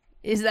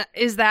 Is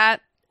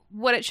that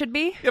what it should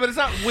be? Yeah, but it's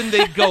not when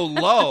they go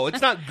low. It's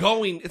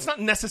not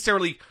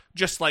necessarily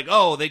just like,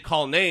 oh, they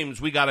call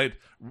names, we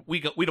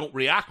don't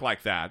react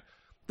like that.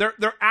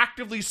 They're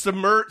actively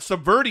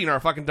subverting our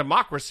fucking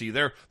democracy.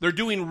 They're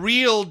doing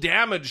real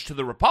damage to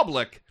the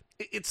republic.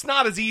 It's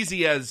not as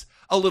easy as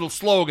a little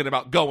slogan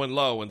about going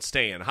low and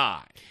staying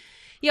high.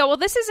 Yeah, well,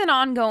 this is an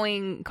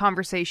ongoing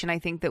conversation, I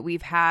think, that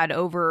we've had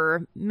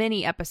over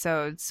many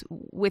episodes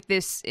with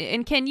this.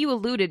 And Ken, you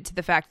alluded to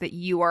the fact that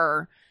you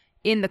are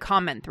in the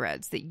comment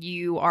threads, that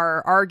you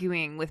are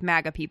arguing with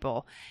MAGA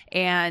people.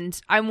 And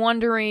I'm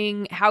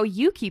wondering how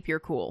you keep your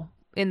cool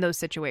in those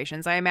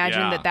situations. I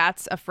imagine that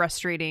that's a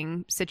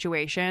frustrating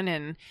situation.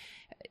 And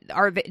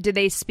do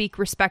they speak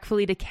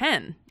respectfully to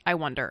Ken? I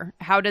wonder.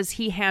 How does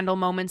he handle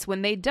moments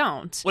when they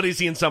don't? What, is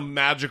he in some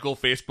magical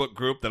Facebook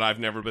group that I've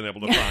never been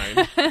able to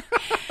find?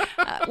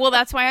 Well,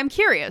 that's why I'm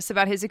curious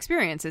about his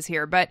experiences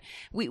here. But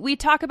we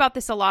talk about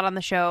this a lot on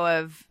the show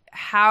of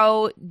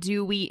how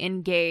do we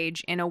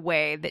engage in a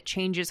way that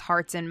changes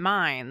hearts and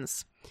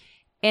minds.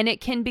 And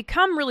it can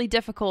become really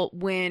difficult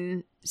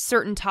when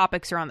certain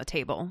topics are on the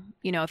table.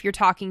 You know, if you're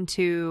talking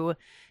to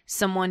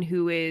someone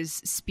who is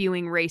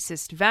spewing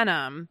racist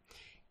venom,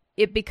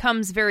 it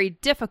becomes very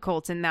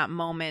difficult in that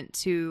moment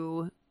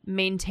to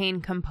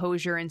maintain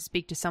composure and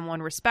speak to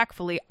someone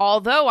respectfully,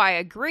 although I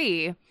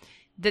agree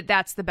that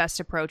that's the best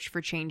approach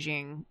for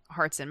changing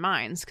hearts and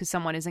minds, because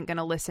someone isn't going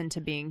to listen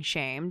to being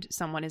shamed.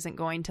 Someone isn't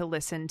going to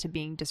listen to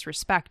being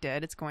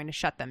disrespected. It's going to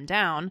shut them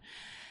down.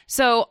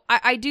 So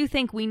I do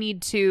think we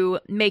need to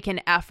make an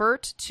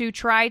effort to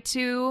try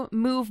to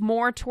move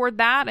more toward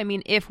that. I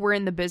mean, if we're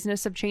in the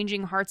business of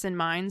changing hearts and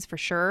minds, for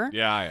sure.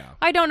 Yeah.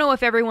 I don't know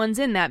if everyone's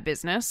in that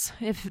business,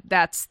 if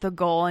that's the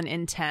goal and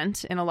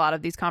intent in a lot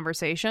of these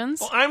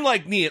conversations. Well, I'm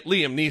like Liam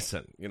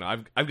Neeson. You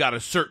know, I've got a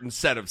certain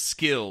set of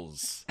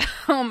skills.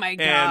 Oh, my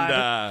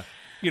God.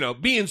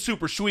 And, being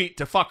super sweet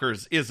to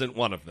fuckers isn't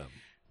one of them.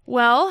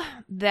 Well,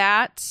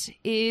 that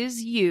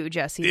is you,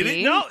 Jesse.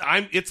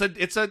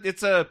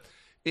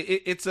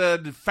 It's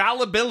a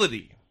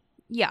fallibility.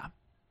 Yeah.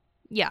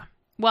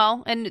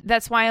 Well, and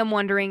that's why I'm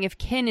wondering if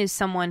Kin is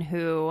someone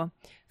who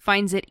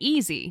finds it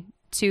easy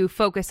to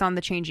focus on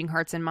the changing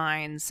hearts and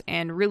minds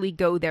and really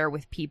go there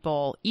with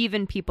people,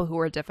 even people who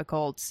are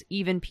difficult,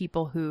 even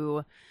people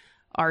who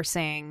are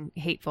saying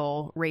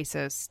hateful,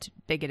 racist,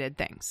 bigoted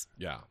things.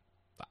 Yeah.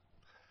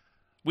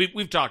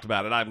 We've talked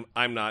about it.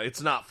 I'm not. It's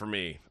not for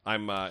me.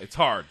 It's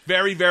hard.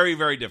 Very, very,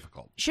 very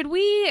difficult. Should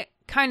we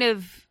kind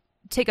of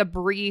take a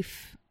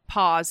brief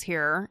pause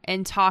here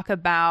and talk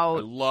about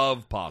I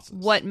love pauses.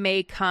 What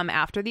may come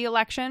after the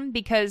election?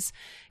 Because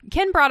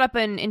Ken brought up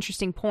an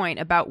interesting point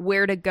about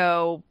where to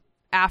go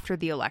after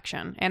the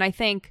election. And I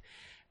think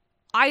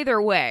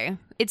either way,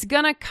 it's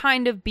going to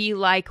kind of be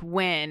like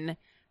when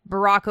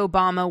Barack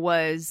Obama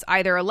was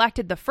either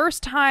elected the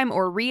first time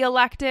or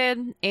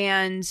re-elected,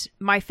 and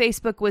my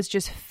Facebook was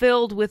just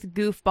filled with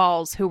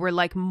goofballs who were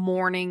like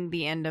mourning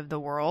the end of the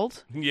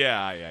world.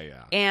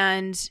 Yeah.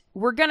 And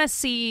we're going to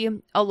see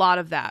a lot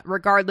of that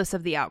regardless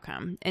of the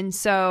outcome. And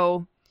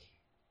so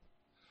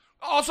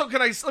also,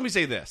 let me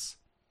say this.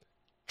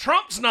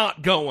 Trump's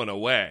not going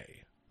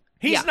away.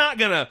 He's not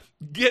going to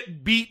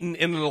get beaten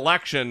in an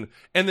election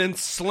and then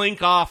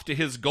slink off to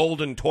his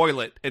golden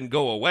toilet and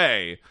go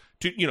away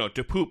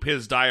to poop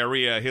his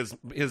diarrhea,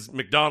 his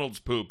McDonald's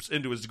poops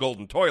into his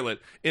golden toilet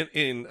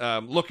in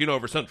looking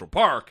over Central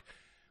Park.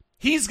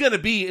 He's going to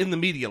be in the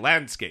media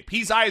landscape.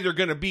 He's either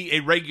going to be a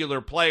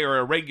regular player or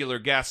a regular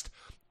guest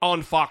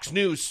on Fox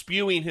News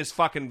spewing his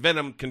fucking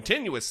venom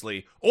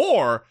continuously,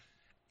 or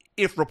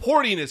if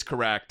reporting is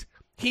correct,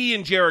 he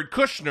and Jared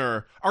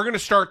Kushner are going to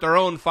start their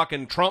own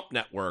fucking Trump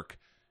network.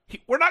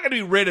 We're not going to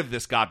be rid of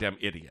this goddamn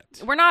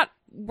idiot. We're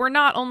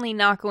not only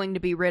not going to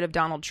be rid of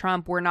Donald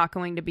Trump, we're not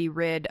going to be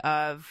rid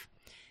of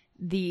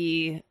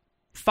the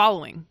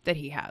following that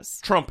he has.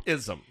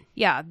 Trumpism.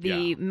 Yeah,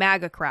 the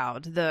MAGA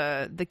crowd,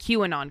 the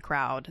QAnon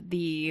crowd,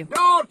 the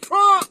no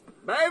Trump,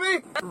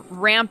 baby,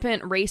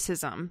 rampant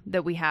racism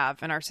that we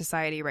have in our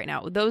society right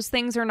now. Those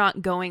things are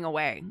not going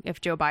away if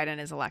Joe Biden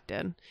is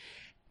elected.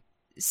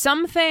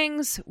 Some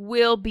things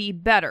will be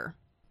better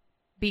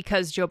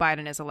because Joe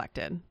Biden is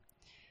elected.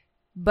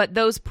 But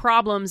those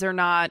problems are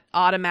not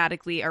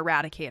automatically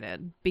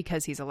eradicated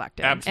because he's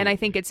elected. Absolutely. And I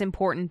think it's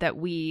important that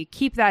we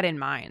keep that in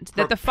mind,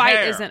 that the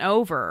fight isn't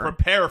over.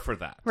 Prepare for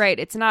that. Right.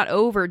 It's not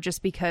over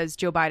just because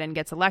Joe Biden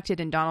gets elected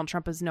and Donald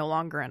Trump is no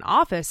longer in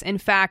office. In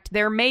fact,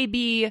 there may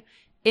be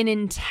an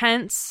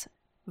intense,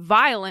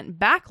 violent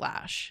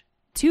backlash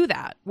to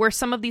that, where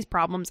some of these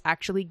problems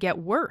actually get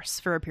worse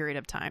for a period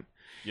of time.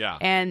 Yeah.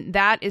 And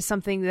that is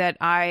something that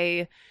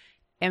I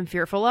am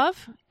fearful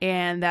of,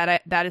 and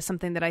that is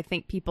something that I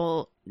think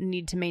people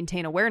need to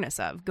maintain awareness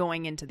of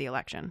going into the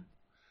election.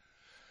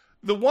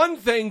 The one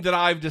thing that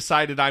I've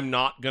decided I'm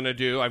not going to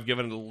do, I've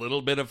given it a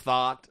little bit of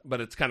thought,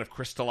 but it's kind of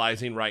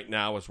crystallizing right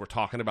now as we're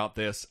talking about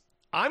this.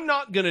 I'm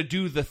not going to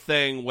do the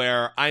thing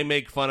where I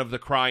make fun of the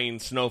crying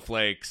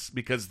snowflakes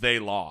because they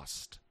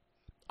lost.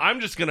 I'm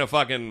just going to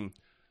fucking,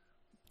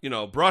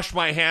 brush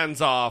my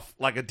hands off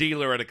like a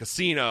dealer at a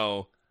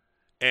casino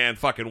and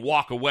fucking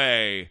walk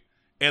away,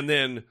 and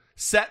then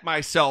set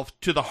myself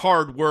to the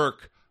hard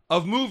work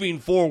of moving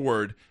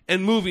forward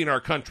and moving our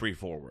country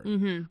forward.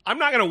 Mm-hmm. I'm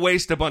not going to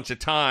waste a bunch of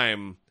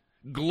time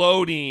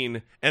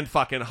gloating and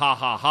fucking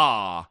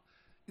ha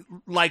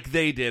like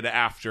they did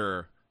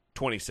after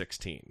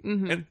 2016.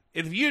 Mm-hmm. And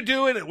if you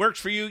do it, it works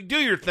for you, do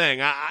your thing.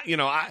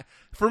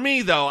 For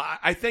me though,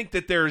 I think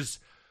that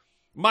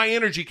my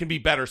energy can be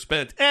better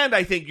spent, and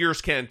I think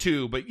yours can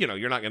too, but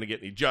you're not going to get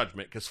any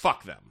judgment because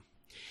fuck them.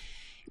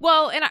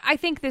 Well, and I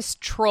think this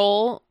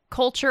troll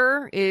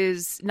culture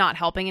is not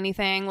helping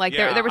anything. Like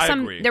there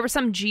was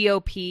some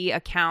GOP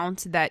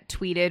account that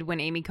tweeted when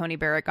Amy Coney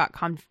Barrett got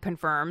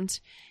confirmed.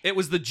 It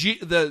was the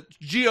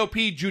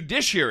GOP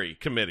Judiciary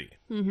Committee.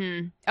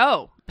 Mm-hmm.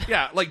 Oh,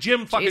 yeah, like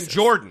Jim fucking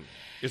Jordan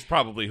is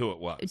probably who it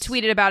was.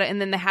 Tweeted about it,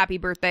 and then the happy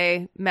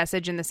birthday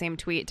message in the same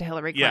tweet to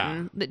Hillary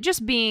Clinton. Yeah.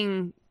 Just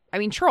being,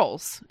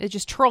 trolls. It's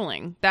just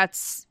trolling.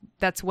 That's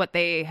what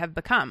they have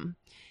become.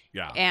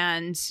 Yeah,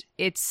 and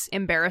it's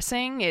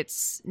embarrassing.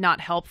 It's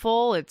not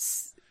helpful.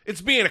 It's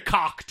being a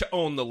cock to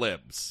own the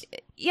libs.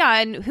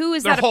 Yeah, and who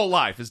is their that? Their whole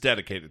life is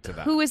dedicated to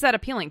that. Who is that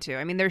appealing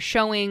to? They're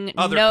showing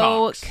Other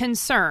no cocks.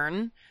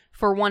 concern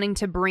for wanting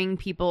to bring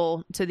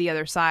people to the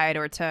other side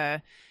or to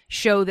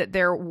show that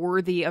they're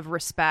worthy of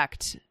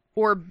respect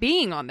or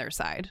being on their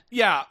side.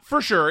 Yeah,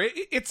 for sure.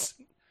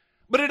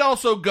 But it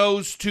also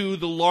goes to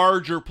the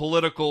larger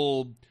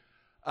political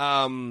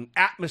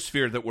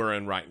atmosphere that we're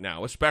in right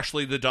now,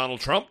 especially the Donald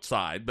Trump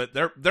side. But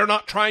they're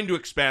not trying to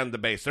expand the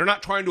base. They're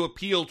not trying to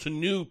appeal to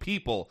new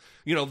people.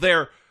 You know,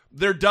 they're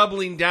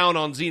doubling down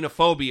on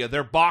xenophobia.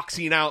 They're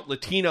boxing out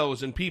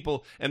Latinos and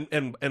people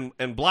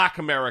and Black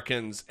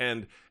Americans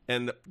and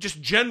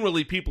just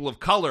generally people of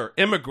color,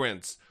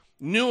 immigrants,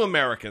 new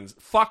Americans.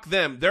 Fuck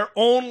them. They're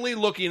only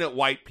looking at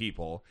white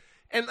people.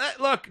 And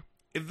look,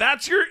 if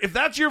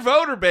that's your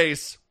voter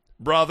base,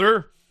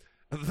 brother,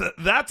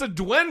 that's a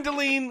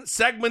dwindling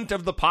segment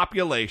of the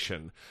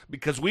population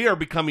because we are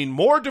becoming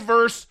more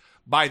diverse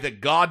by the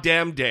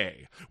goddamn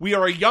day. We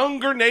are a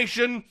younger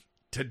nation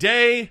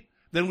today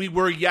than we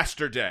were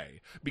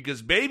yesterday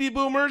because baby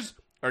boomers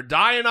are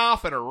dying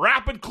off at a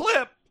rapid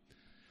clip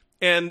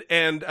and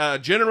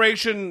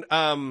generation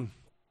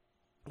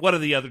what are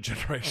the other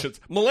generations?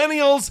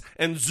 Millennials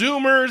and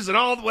Zoomers and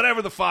all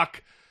whatever the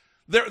fuck.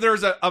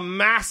 There's a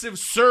massive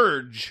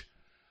surge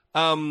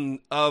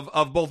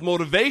of both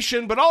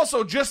motivation, but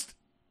also just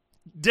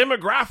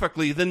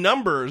demographically, the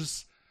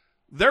numbers,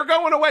 they're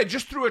going away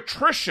just through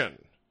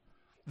attrition.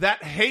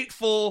 That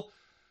hateful,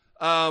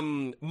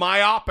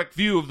 myopic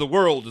view of the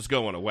world is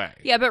going away.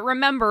 Yeah, but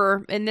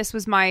remember, and this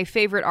was my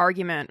favorite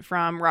argument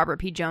from Robert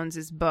P.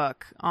 Jones's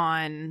book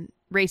on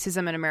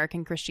racism in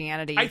American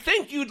Christianity. I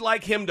think you'd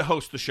like him to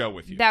host the show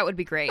with you. That would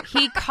be great.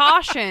 He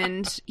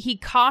cautioned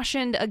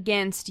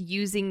against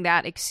using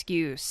that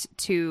excuse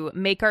to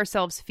make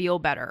ourselves feel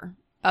better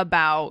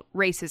about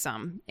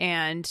racism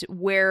and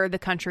where the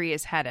country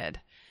is headed.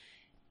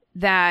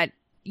 That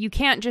you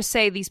can't just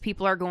say these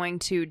people are going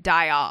to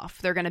die off.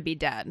 They're going to be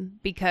dead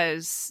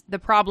because the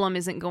problem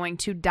isn't going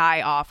to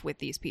die off with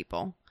these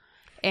people.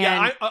 And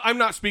yeah, I'm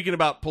not speaking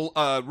about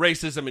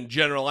racism in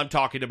general. I'm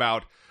talking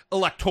about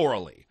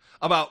electorally.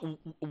 About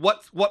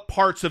what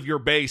parts of your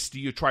base do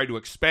you try to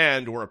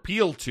expand or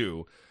appeal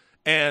to,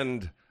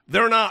 and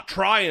they're not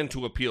trying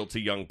to appeal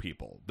to young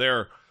people.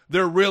 They're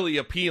really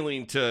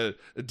appealing to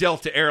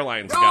Delta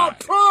Airlines guy.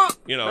 Trump,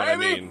 you know baby. what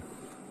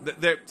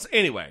I mean?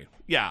 Anyway,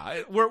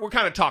 yeah, we're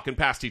kind of talking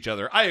past each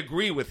other. I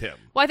agree with him.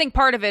 Well, I think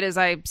part of it is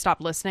I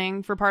stopped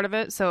listening for part of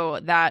it, so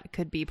that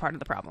could be part of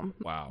the problem.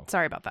 Wow.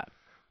 Sorry about that.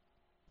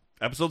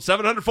 Episode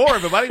 704,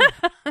 everybody.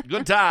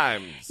 Good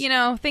times. You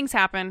know, things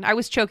happen. I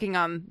was choking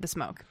on the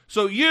smoke.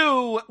 So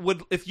you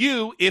would, if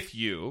you,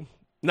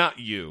 not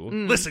you,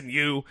 listen,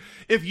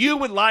 if you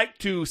would like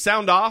to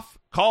sound off,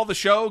 call the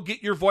show,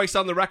 get your voice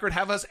on the record,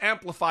 have us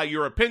amplify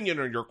your opinion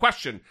or your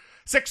question,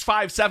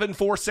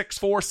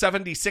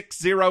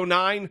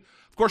 657-464-7609.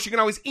 Of course, you can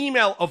always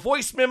email a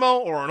voice memo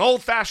or an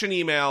old-fashioned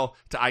email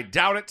to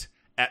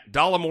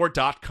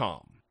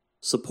idoubt@dollamore.com.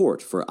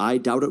 Support for I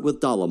Doubt It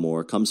with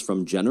Dollamore comes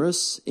from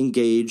generous,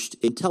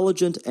 engaged,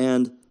 intelligent,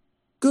 and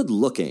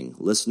good-looking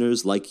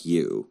listeners like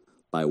you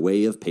by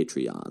way of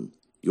Patreon.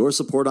 Your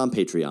support on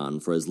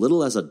Patreon for as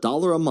little as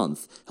 $1 a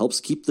month helps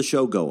keep the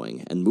show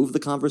going and move the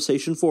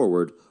conversation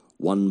forward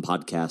one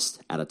podcast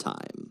at a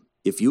time.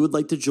 If you would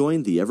like to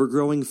join the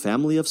ever-growing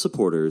family of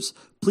supporters,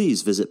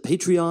 please visit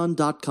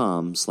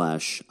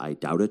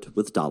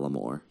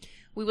patreon.com/IDoubtItWithDollamore.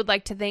 We would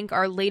like to thank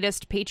our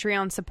latest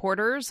Patreon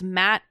supporters,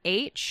 Matt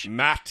H.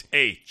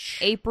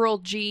 April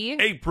G.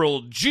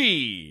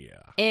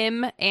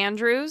 M.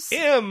 Andrews.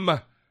 It's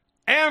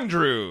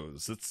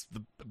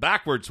the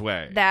backwards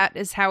way. That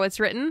is how it's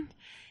written.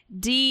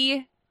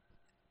 D.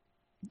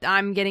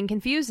 I'm getting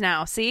confused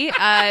now. See?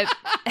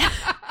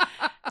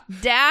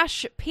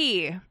 Dash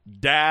P.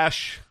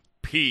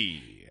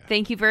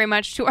 Thank you very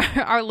much to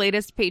our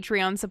latest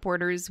Patreon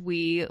supporters.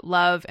 We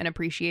love and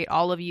appreciate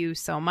all of you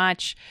so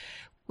much.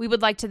 We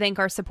would like to thank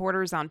our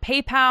supporters on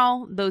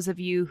PayPal, those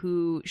of you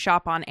who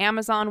shop on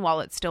Amazon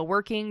while it's still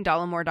working,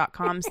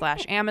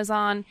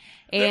 dollamore.com/Amazon.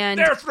 And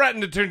they're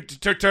threatening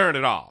to turn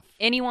it off.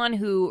 Anyone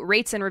who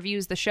rates and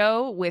reviews the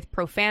show with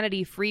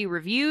profanity-free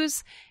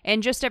reviews,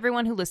 and just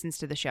everyone who listens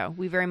to the show.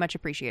 We very much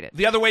appreciate it.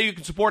 The other way you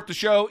can support the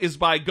show is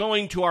by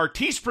going to our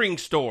Teespring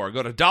store.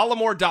 Go to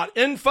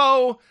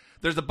dollamore.info.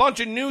 There's a bunch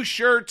of new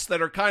shirts that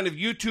are kind of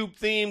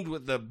YouTube-themed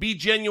with the Be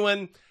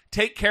Genuine,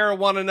 Take Care of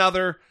One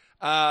Another.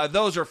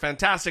 Those are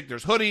fantastic.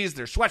 There's hoodies,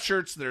 there's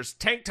sweatshirts, there's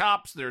tank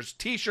tops, there's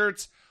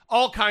t-shirts,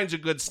 all kinds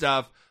of good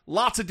stuff.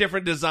 Lots of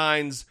different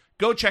designs.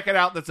 Go check it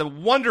out. That's a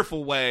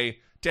wonderful way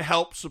to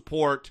help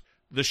support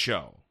the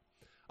show.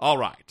 All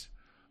right.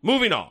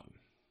 Moving on.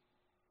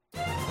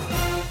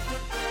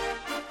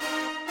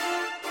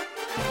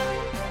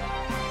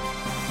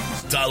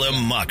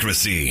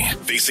 Dollamocracy.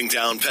 Facing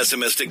down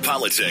pessimistic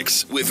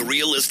politics with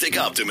realistic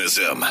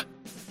optimism.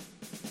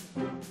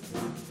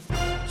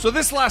 So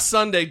this last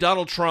Sunday,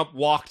 Donald Trump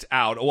walked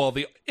out. Well,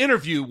 the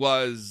interview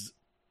was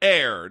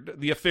aired,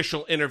 the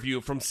official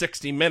interview from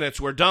 60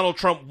 Minutes, where Donald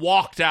Trump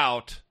walked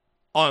out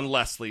on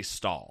Lesley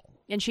Stahl.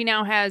 And she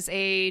now has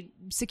a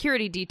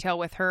security detail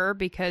with her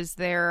because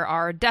there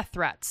are death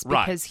threats.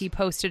 Because he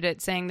posted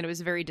it saying that it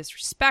was very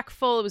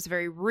disrespectful. It was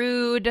very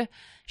rude.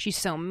 She's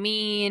so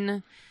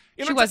mean.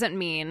 She wasn't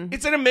mean.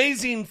 It's an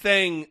amazing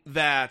thing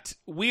that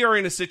we are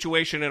in a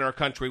situation in our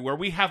country where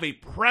we have a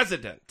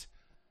president.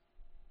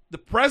 The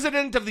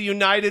president of the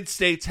United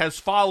States has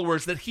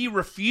followers that he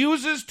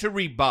refuses to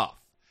rebuff.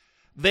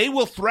 They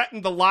will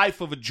threaten the life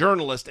of a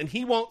journalist, and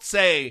he won't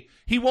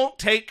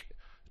take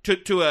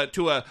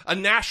to a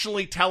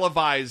nationally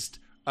televised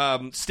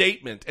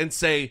statement and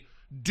say,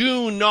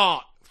 do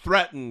not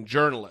threaten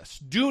journalists.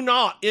 Do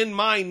not, in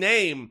my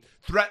name,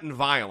 threaten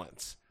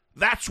violence.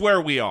 That's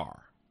where we are.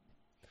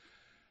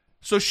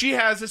 So she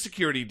has a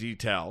security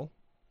detail,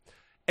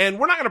 and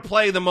we're not going to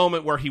play the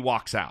moment where he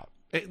walks out.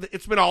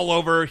 It's been all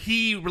over.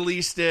 He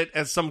released it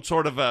as some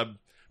sort of a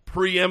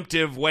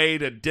preemptive way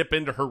to dip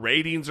into her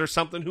ratings or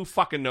something. Who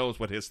fucking knows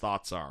what his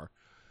thoughts are?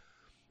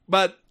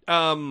 But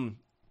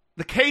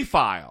the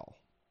K-File,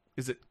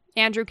 is it?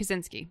 Andrew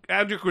Kaczynski.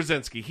 Andrew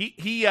Kaczynski.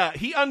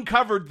 He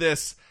uncovered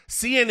this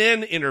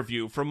CNN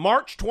interview from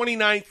March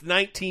 29th,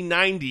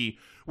 1990,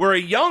 where a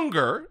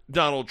younger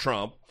Donald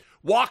Trump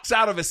walks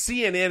out of a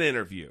CNN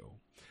interview.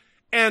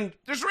 And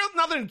there's really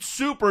nothing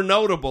super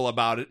notable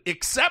about it,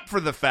 except for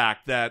the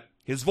fact that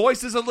his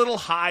voice is a little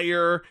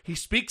higher, he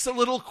speaks a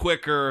little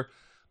quicker,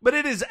 but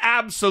it is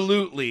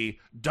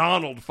absolutely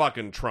Donald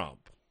fucking Trump.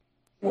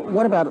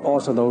 What about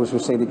also those who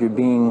say that you're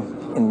being,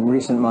 in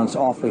recent months,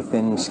 awfully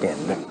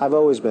thin-skinned? I've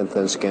always been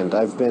thin-skinned.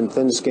 I've been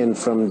thin-skinned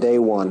from day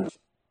one.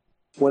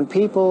 When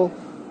people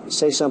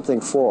say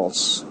something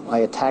false, I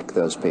attack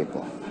those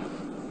people.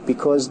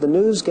 Because the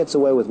news gets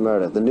away with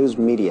murder. The news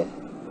media,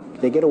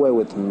 they get away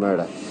with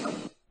murder.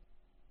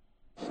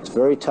 It's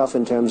very tough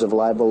in terms of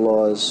libel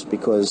laws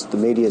because the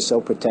media is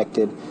so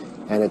protected,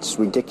 and it's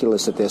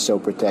ridiculous that they're so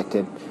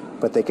protected.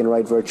 But they can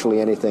write virtually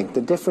anything.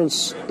 The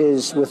difference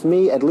is, with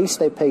me, at least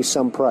they pay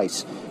some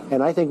price.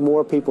 And I think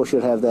more people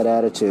should have that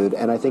attitude,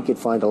 and I think you'd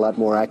find a lot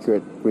more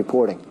accurate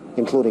reporting,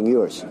 including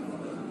yours.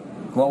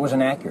 What was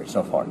inaccurate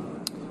so far?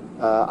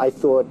 I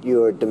thought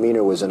your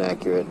demeanor was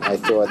inaccurate. I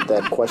thought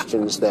that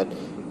questions that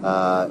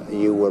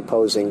you were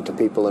posing to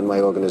people in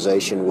my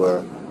organization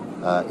were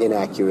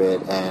inaccurate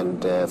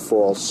and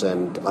false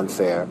and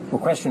unfair.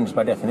 Well, questions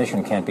by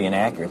definition can't be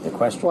inaccurate. The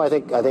question. Well, I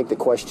think the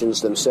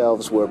questions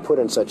themselves were put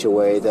in such a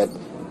way that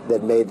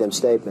made them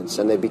statements,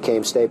 and they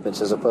became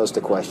statements as opposed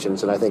to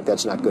questions, and I think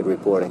that's not good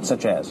reporting.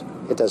 Such as?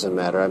 It doesn't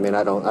matter. I mean,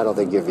 I don't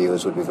think your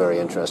viewers would be very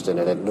interested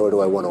in it, nor do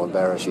I want to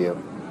embarrass you.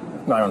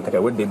 No, I don't think I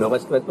would be, but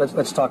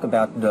let's talk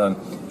about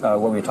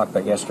what we talked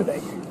about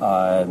yesterday.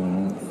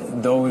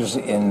 Those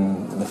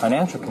in the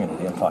financial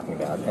community I'm talking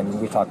about,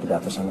 and we talked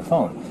about this on the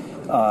phone,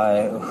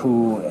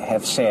 who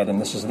have said,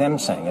 and this is them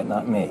saying it,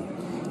 not me.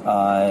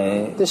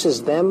 This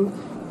is them?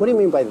 What do you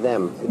mean by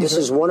them? This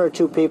is one or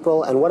two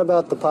people, and what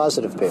about the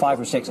positive people? 5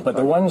 or 6, but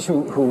the ones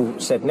who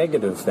said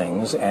negative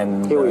things,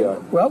 and here we are.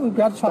 Well, we've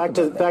got to talk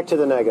back to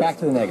the negative. Back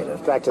to the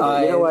negative. Back to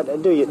the. You know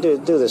what?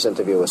 Do this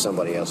interview with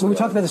somebody else. Well, we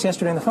talked about this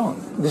yesterday on the phone.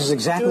 This is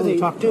exactly what we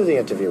talked about. Do the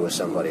interview with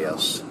somebody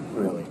else.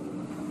 Really.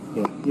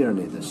 Yeah, you don't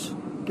need this.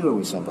 Do it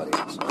with somebody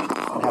else.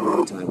 And have a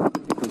good time.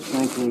 Because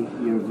frankly,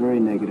 you're a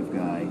very negative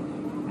guy.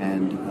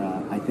 And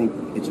I think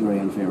it's very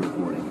unfair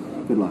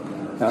reporting. Good luck.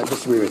 I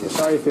disagree with you.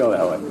 Sorry you feel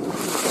that way.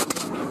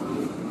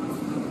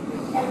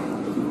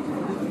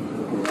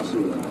 Okay, I'll see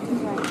you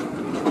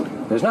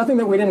later. There's nothing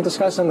that we didn't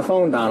discuss on the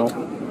phone, Donald.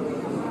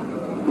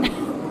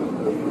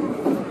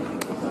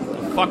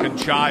 Fucking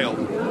child.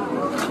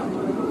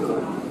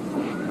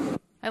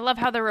 I love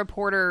how the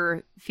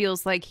reporter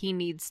feels like he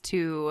needs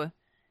to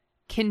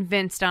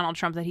convince Donald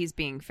Trump that he's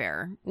being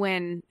fair,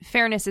 when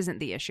fairness isn't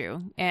the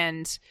issue.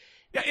 And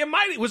yeah,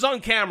 it was on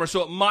camera,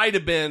 so it might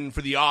have been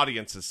for the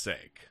audience's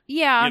sake.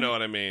 Yeah. You know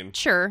what I mean?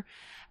 Sure.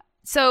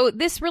 So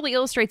this really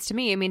illustrates to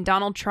me, I mean,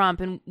 Donald Trump,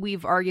 and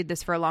we've argued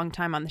this for a long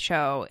time on the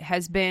show,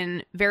 has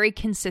been very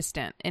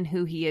consistent in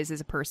who he is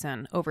as a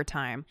person over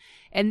time.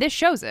 And this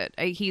shows it.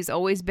 He's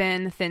always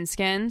been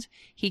thin-skinned.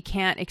 He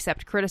can't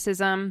accept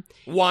criticism.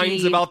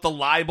 Whines about the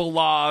libel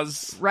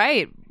laws.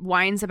 Right.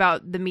 Whines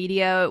about the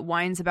media,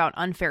 whines about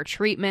unfair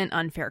treatment,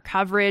 unfair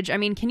coverage. I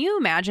mean, can you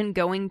imagine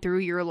going through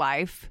your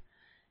life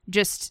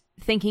just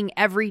thinking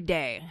every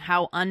day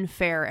how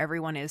unfair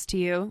everyone is to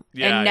you,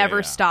 and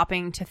never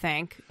stopping to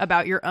think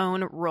about your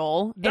own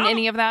role in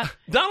any of that?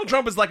 Donald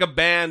Trump is like a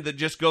band that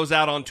just goes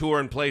out on tour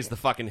and plays the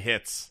fucking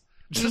hits.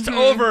 Just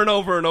over and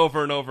over and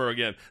over and over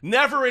again.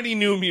 Never any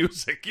new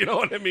music, you know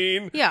what I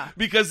mean? Yeah.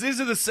 Because these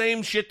are the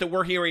same shit that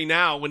we're hearing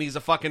now when he's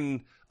a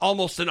fucking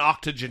almost an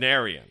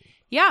octogenarian.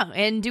 Yeah,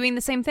 and doing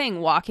the same thing,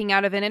 walking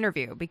out of an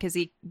interview because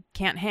he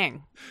can't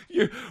hang.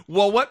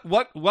 Well,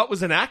 what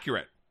was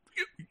inaccurate?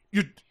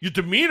 Your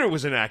demeanor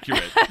was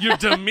inaccurate. Your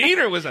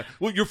demeanor was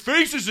well, your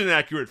face is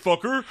inaccurate,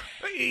 fucker.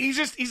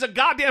 He's a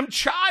goddamn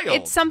child.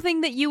 It's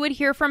something that you would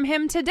hear from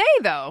him today,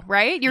 though,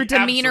 right? Your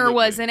demeanor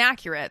was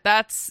inaccurate.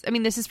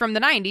 This is from the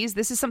 90s.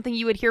 This is something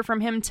you would hear from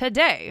him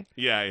today.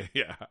 Yeah.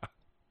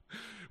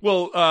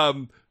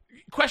 Well,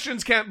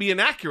 questions can't be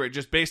inaccurate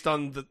just based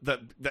on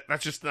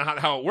that's just not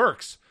how it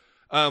works.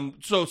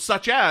 So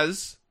such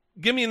as,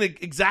 give me an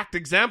exact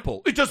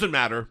example. It doesn't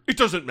matter. It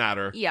doesn't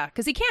matter. Yeah,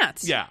 because he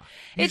can't. Yeah.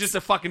 He's just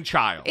a fucking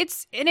child.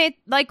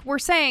 Like we're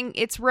saying,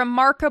 it's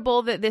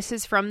remarkable that this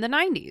is from the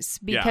 90s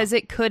because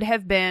it could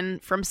have been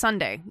from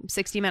Sunday,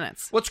 60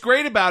 Minutes. What's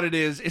great about it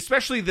is,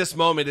 especially this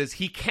moment, is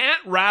he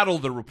can't rattle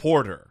the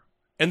reporter.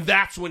 And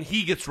that's when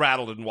he gets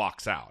rattled and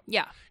walks out.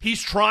 Yeah.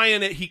 He's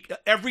trying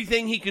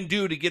everything he can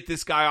do to get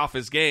this guy off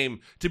his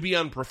game, to be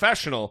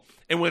unprofessional.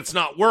 And when it's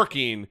not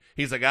working,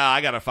 he's like, I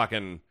gotta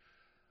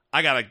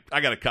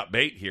cut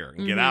bait here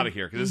and get out of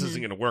here because this isn't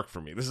going to work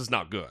for me. This is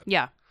not good.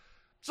 Yeah.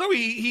 So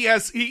he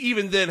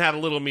even then had a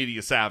little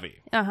media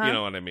savvy. You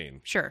know what I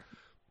mean? Sure.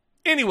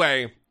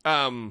 Anyway,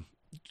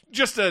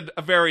 just a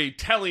very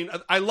telling.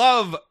 I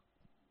love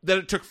that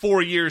it took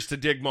 4 years to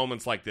dig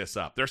moments like this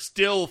up. They're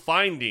still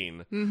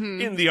finding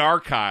in the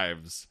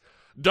archives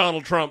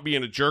Donald Trump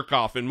being a jerk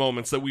off in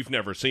moments that we've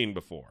never seen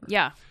before.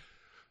 Yeah.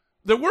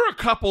 There were a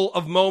couple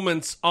of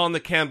moments on the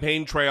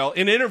campaign trail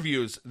in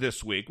interviews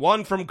this week,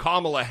 one from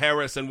Kamala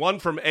Harris and one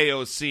from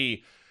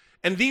AOC.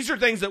 And these are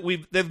things that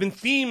they've been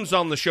themes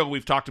on the show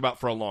we've talked about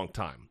for a long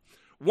time.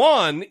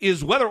 One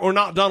is whether or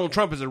not Donald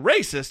Trump is a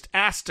racist,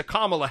 asked to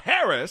Kamala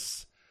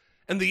Harris.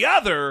 And the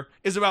other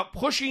is about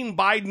pushing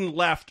Biden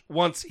left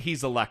once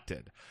he's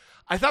elected.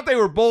 I thought they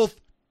were both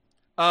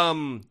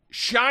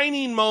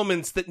shining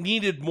moments that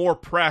needed more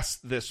press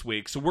this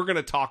week. So we're going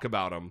to talk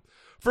about them.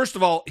 First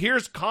of all,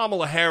 here's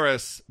Kamala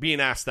Harris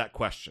being asked that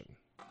question.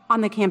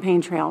 On the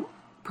campaign trail,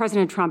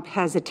 President Trump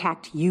has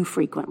attacked you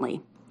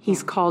frequently.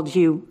 He's called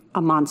you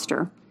a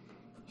monster.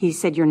 He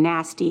said you're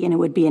nasty and it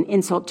would be an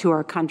insult to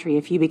our country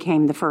if you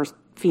became the first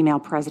female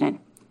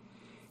president.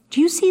 Do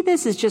you see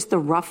this as just the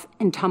rough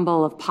and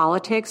tumble of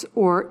politics,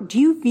 or do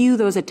you view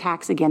those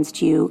attacks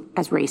against you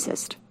as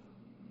racist?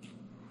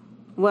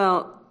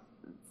 Well,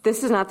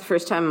 this is not the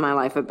first time in my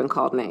life I've been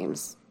called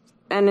names.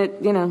 And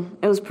it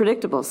was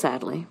predictable,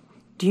 sadly.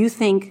 Do you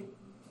think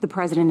the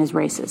president is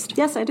racist?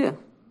 Yes, I do.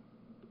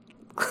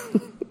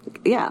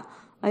 Yeah,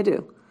 I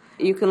do.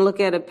 You can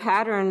look at a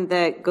pattern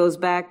that goes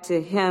back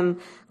to him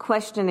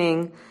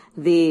questioning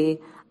the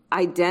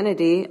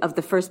identity of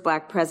the first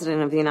black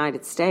president of the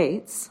United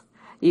States.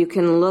 You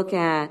can look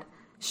at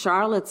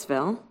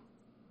Charlottesville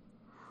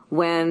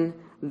when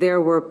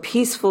there were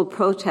peaceful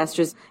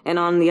protesters and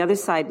on the other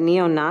side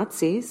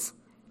neo-Nazis,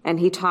 and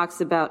he talks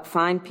about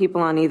fine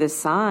people on either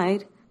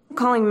side,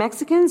 calling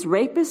Mexicans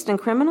rapists and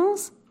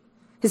criminals.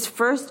 His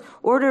first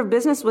order of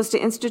business was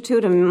to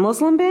institute a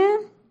Muslim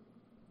ban.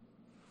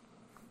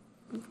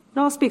 It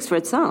all speaks for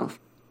itself.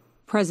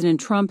 President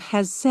Trump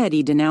has said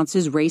he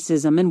denounces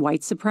racism and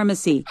white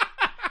supremacy.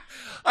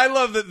 I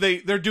love that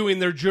they're doing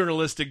their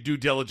journalistic due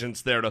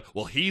diligence there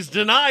he's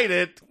denied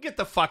it. Get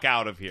the fuck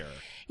out of here.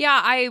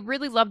 Yeah, I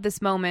really love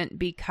this moment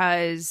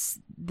because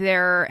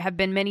there have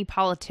been many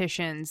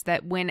politicians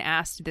that when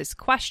asked this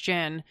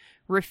question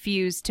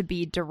refuse to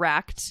be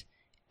direct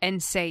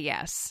and say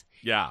yes.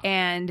 Yeah.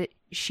 And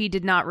she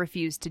did not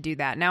refuse to do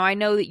that. Now, I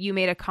know that you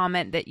made a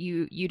comment that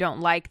you don't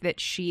like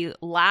that she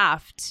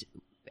laughed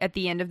at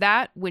the end of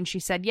that when she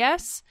said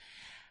yes.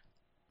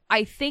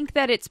 I think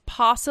that it's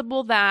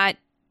possible that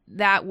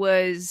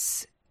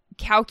was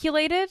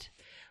calculated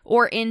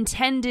or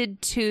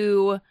intended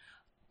to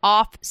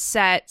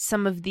offset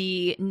some of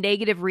the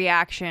negative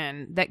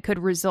reaction that could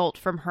result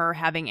from her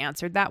having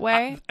answered that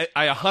way.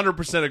 I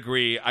 100%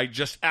 agree. I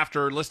just,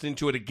 after listening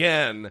to it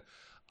again,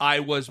 I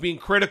was being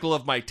critical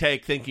of my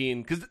take,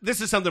 thinking, because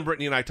this is something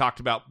Brittany and I talked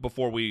about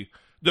before the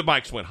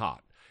mics went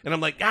hot. And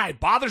I'm like,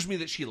 it bothers me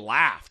that she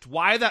laughed.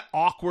 Why that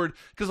awkward?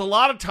 Because a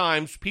lot of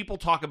times people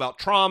talk about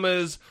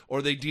traumas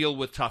or they deal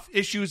with tough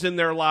issues in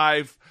their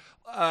life,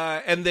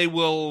 and they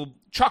will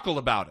chuckle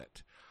about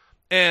it.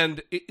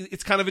 And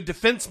it's kind of a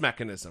defense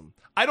mechanism.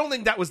 I don't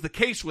think that was the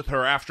case with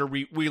her after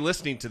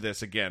re-listening to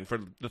this again for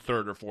the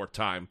third or fourth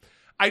time.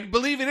 I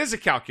believe it is a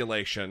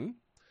calculation.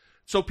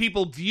 So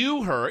people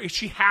view her,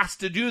 she has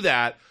to do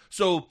that.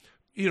 So,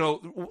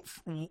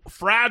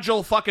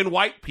 fragile fucking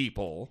white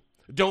people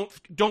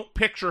don't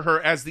picture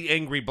her as the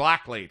angry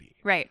black lady.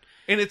 Right.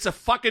 And it's a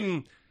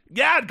fucking,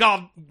 God,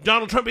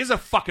 Donald Trump is a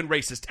fucking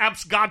racist.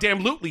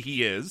 Goddamn-lutely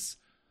he is.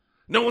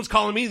 No one's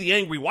calling me the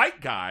angry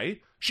white guy.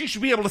 She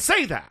should be able to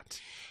say that.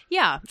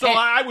 Yeah. So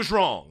I was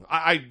wrong.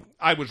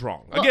 I was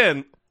wrong. Well,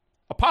 again,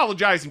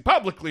 apologizing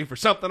publicly for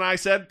something I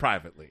said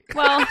privately.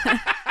 Well,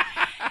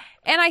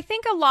 and I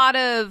think a lot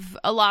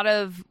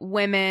of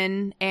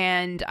women,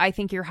 and I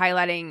think you're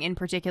highlighting in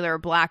particular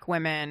black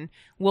women,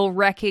 will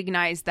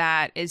recognize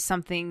that as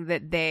something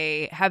that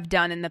they have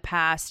done in the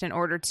past in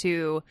order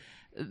to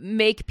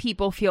make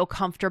people feel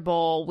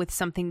comfortable with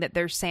something that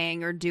they're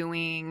saying or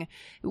doing.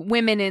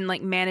 Women in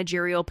like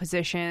managerial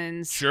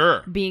positions,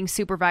 sure, being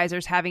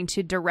supervisors, having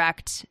to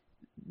direct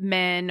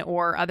men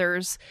or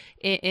others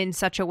in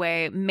such a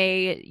way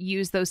may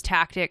use those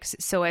tactics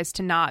so as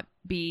to not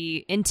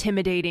be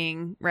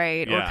intimidating,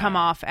 right? Or Yeah. come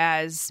off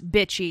as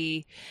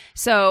bitchy.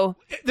 So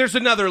there's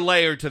another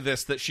layer to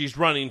this, that she's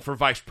running for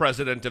vice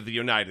president of the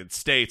United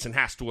States and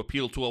has to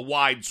appeal to a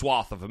wide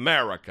swath of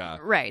America,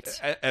 right,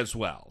 as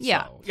well.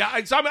 Yeah. So,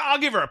 yeah. So I'll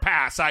give her a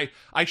pass. I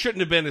shouldn't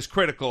have been as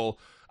critical.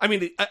 I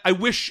mean, I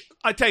wish.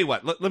 I tell you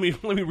what. Let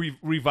me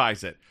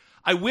revise it.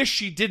 I wish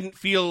she didn't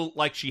feel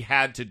like she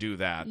had to do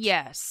that.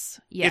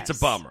 Yes. It's a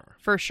bummer.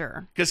 For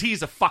sure. Because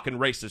he's a fucking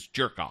racist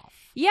jerk-off.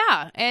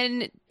 Yeah,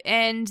 and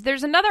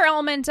there's another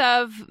element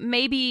of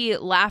maybe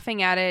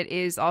laughing at it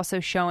is also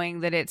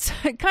showing that it's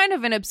kind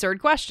of an absurd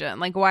question.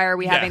 Like, why are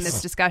we having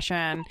this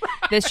discussion?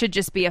 This should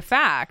just be a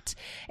fact.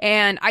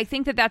 And I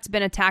think that that's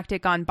been a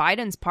tactic on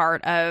Biden's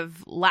part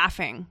of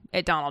laughing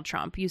at Donald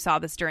Trump. You saw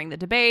this during the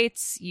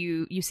debates.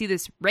 You see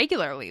this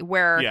regularly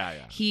where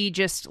he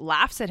just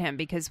laughs at him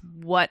because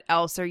what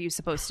else are you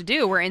supposed to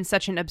do? We're in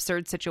such an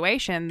absurd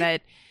situation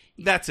that...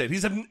 That's it.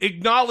 He's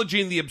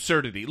acknowledging the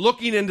absurdity,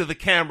 looking into the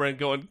camera and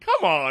going,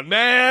 come on,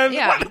 man.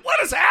 Yeah.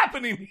 What is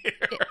happening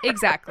here?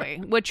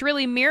 Exactly. Which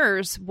really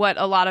mirrors what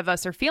a lot of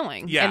us are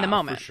feeling in the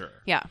moment. For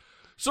sure. Yeah.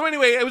 So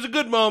anyway, it was a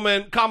good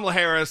moment. Kamala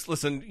Harris,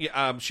 listen,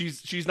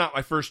 she's not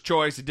my first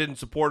choice. I didn't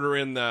support her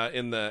in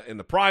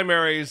the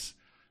primaries.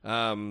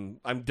 I'm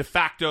de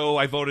facto.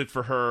 I voted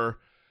for her.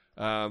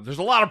 There's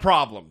a lot of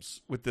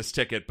problems with this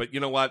ticket, but you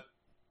know what?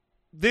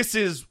 This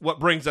is what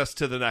brings us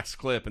to the next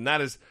clip, and that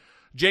is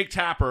Jake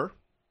Tapper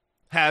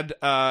had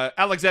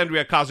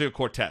Alexandria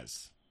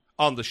Ocasio-Cortez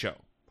on the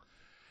show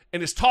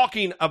and is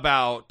talking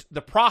about the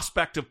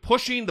prospect of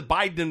pushing the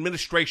Biden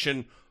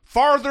administration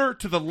farther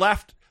to the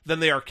left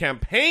than they are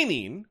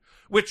campaigning,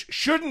 which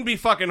shouldn't be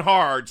fucking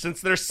hard since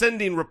they're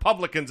sending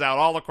Republicans out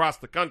all across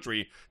the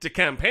country to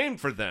campaign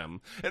for them,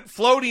 and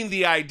floating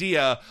the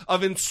idea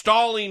of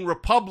installing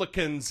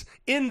Republicans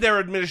in their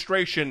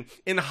administration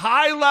in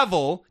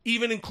high-level,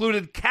 even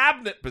included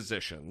cabinet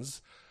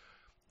positions.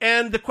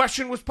 And the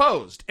question was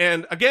posed.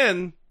 And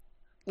again,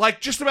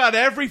 like just about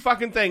every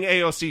fucking thing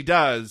AOC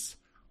does,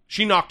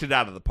 she knocked it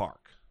out of the park.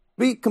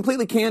 To be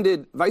completely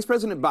candid, Vice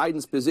President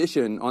Biden's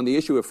position on the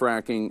issue of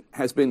fracking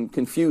has been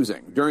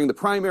confusing. During the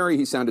primary,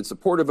 he sounded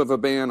supportive of a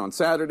ban. On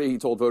Saturday, he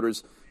told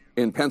voters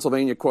in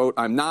Pennsylvania, quote,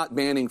 "I'm not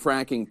banning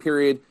fracking,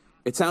 period."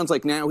 It sounds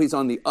like now he's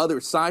on the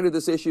other side of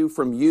this issue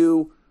from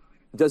you.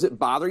 Does it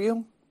bother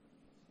you?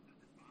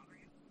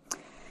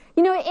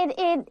 You know,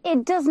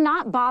 it does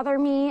not bother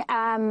me.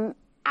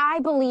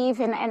 I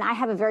believe, and I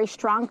have a very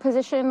strong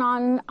position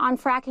on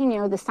fracking.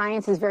 You know, the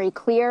science is very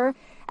clear.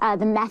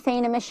 The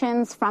methane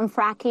emissions from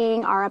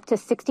fracking are up to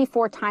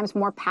 64 times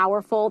more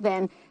powerful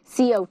than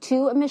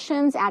CO2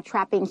 emissions at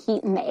trapping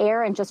heat in the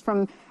air. And just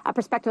from a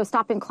perspective of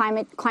stopping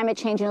climate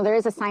change, you know, there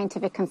is a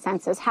scientific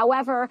consensus.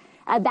 However,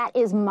 that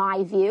is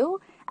my view.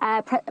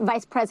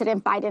 Vice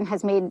President Biden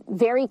has made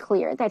very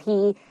clear that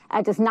he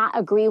does not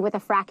agree with a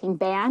fracking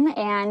ban,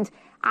 and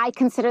I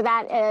consider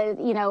that,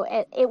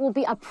 it will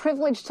be a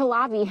privilege to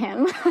lobby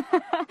him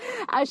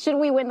should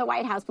we win the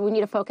White House, but we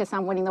need to focus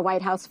on winning the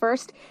White House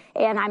first,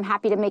 and I'm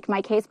happy to make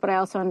my case, but I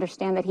also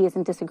understand that he is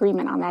in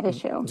disagreement on that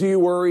issue. Do you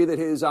worry that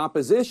his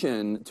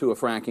opposition to a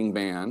fracking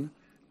ban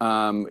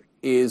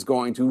is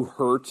going to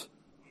hurt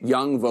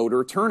young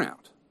voter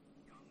turnout?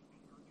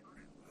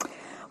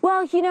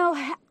 Well, you know,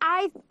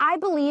 I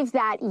believe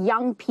that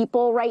young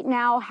people right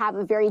now have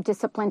a very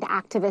disciplined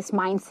activist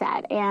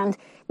mindset, and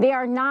they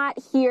are not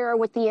here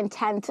with the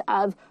intent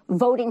of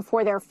voting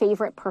for their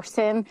favorite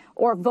person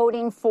or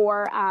voting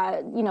for,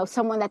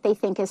 someone that they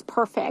think is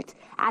perfect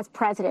as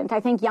president. I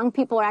think young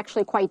people are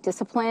actually quite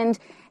disciplined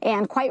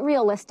and quite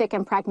realistic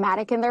and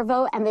pragmatic in their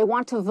vote, and they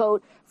want to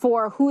vote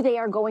for who they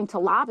are going to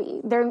lobby.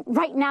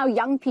 Right now,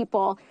 young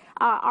people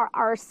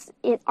are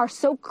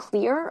so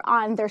clear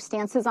on their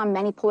stances on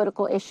many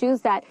political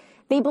issues that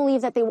they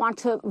believe that they want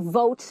to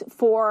vote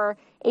for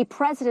a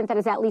president that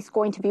is at least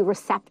going to be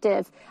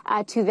receptive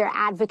to their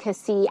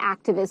advocacy,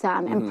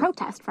 activism, and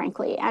protest,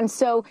 frankly. And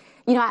so,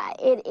 you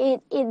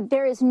know,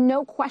 there is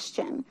no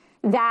question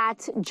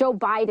that Joe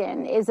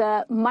Biden is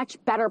a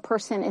much better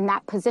person in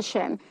that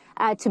position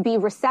to be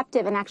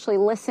receptive and actually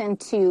listen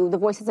to the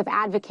voices of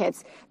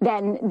advocates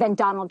than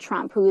Donald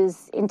Trump, who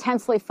is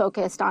intensely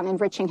focused on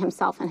enriching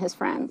himself and his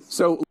friends.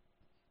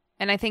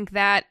 And I think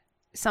that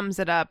sums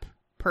it up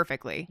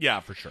perfectly. Yeah,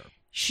 for sure.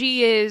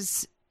 She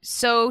is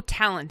so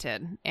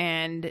talented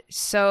and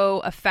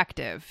so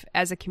effective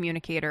as a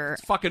communicator.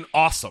 It's fucking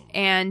awesome.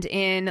 And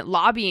in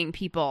lobbying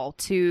people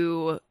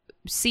to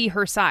see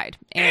her side.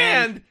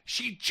 And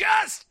she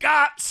just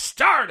got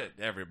started,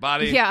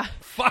 everybody. Yeah.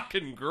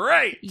 Fucking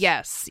great.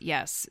 Yes.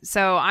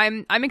 So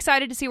I'm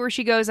excited to see where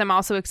she goes. I'm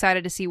also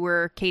excited to see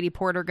where Katie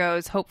Porter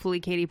goes. Hopefully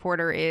Katie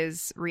Porter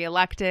is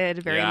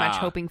reelected. Very much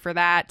hoping for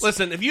that.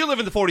 Listen, if you live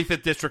in the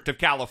 45th District of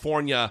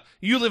California,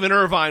 you live in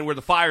Irvine where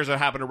the fires are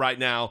happening right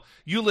now,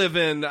 you live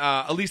in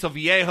Aliso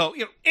Viejo,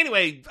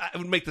 anyway, I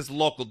would make this a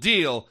local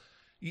deal.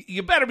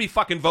 You better be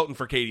fucking voting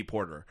for Katie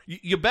Porter.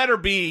 You better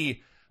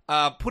be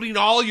putting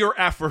all your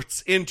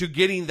efforts into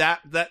getting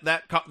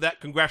that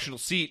congressional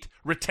seat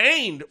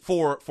retained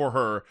for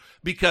her,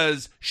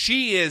 because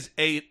she is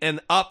an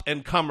up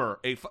and comer.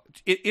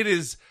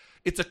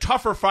 It's a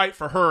tougher fight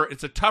for her.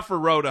 It's a tougher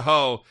row to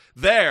hoe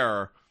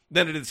there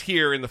than it is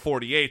here in the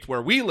 48th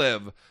where we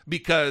live,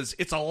 because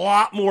it's a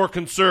lot more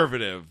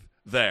conservative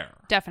there.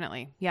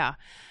 Definitely, yeah.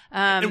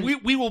 And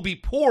we will be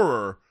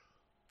poorer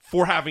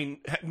for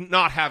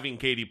not having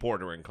Katie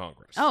Porter in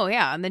Congress. Oh,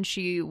 yeah. And then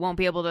she won't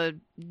be able to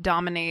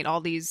dominate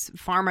all these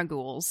pharma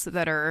ghouls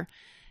that are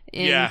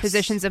in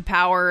positions of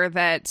power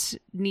that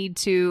need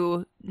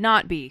to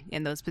not be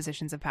in those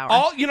positions of power.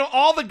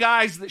 All the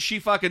guys that she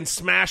fucking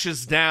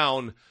smashes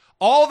down,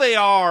 all they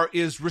are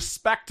is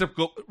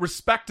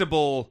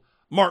respectable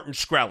Martin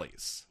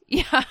Shkreli's.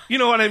 Yeah. You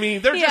know what I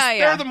mean? They're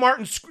they're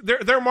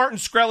Martin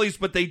Shkreli's,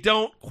 but they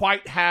don't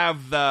quite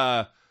have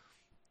the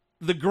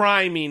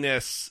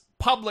griminess,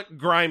 public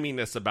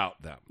griminess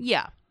about them.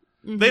 Yeah.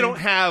 Mm-hmm. They don't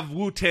have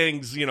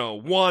Wu-Tang's,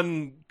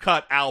 one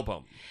cut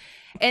album.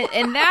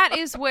 And that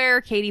is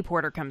where Katie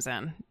Porter comes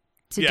in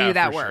to do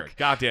that work. Sure.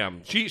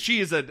 Goddamn. She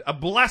is a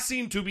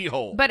blessing to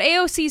behold. But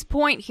AOC's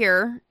point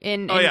here,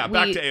 back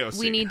to AOC.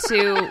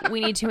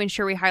 we need to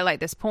ensure we highlight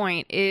this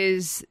point,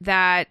 is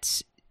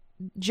that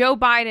Joe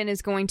Biden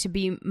is going to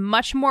be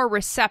much more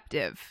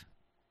receptive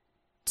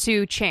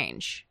to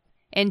change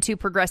and to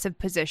progressive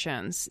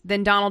positions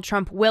than Donald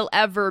Trump will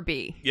ever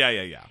be.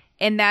 Yeah.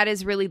 And that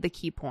is really the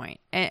key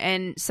point.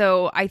 And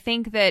so I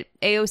think that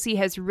AOC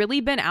has really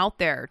been out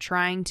there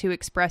trying to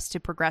express to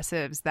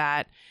progressives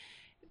that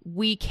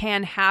we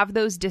can have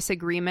those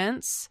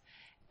disagreements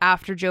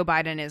after Joe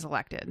Biden is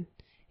elected.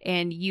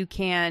 And you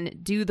can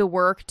do the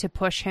work to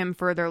push him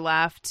further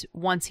left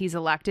once he's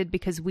elected,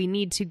 because we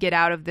need to get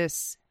out of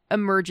this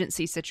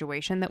emergency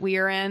situation that we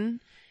are in.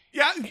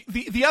 Yeah,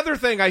 the other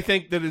thing I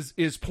think that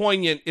is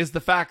poignant is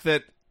the fact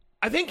that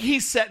I think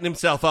he's setting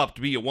himself up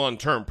to be a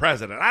one-term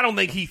president. I don't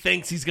think he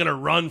thinks he's going to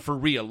run for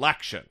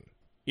re-election.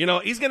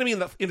 He's going to be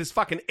in his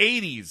fucking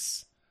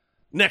 80s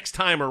next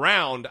time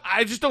around.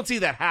 I just don't see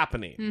that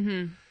happening.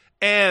 Mm-hmm.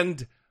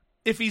 And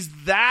if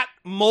he's that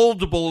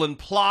moldable and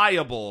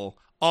pliable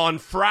on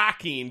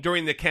fracking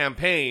during the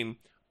campaign,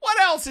 what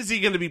else is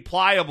he going to be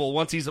pliable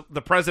once he's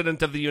the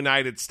president of the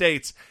United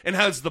States and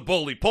has the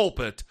bully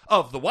pulpit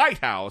of the White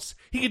House?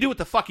 He can do what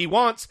the fuck he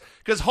wants,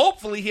 because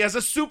hopefully he has a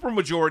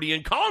supermajority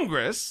in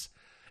Congress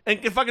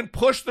and can fucking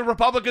push the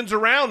Republicans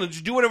around and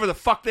just do whatever the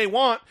fuck they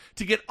want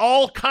to get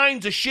all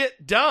kinds of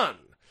shit done.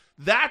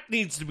 That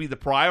needs to be the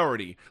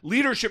priority.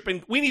 Leadership,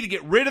 and we need to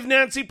get rid of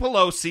Nancy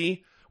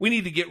Pelosi. We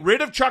need to get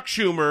rid of Chuck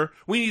Schumer.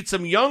 We need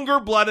some younger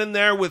blood in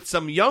there with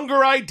some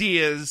younger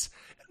ideas.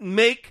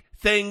 Make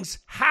things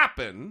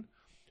happen,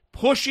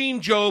 pushing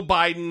Joe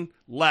Biden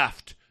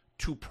left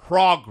to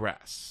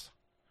progress.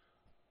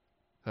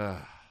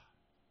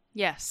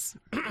 Yes.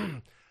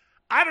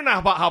 I don't know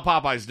about how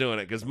Popeye's doing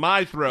it, because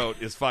my throat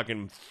is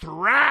fucking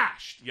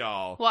thrashed,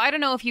 y'all. Well, I don't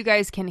know if you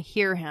guys can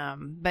hear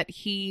him, but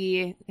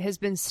he has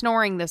been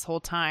snoring this whole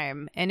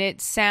time, and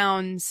it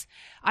sounds...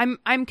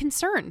 I'm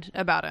concerned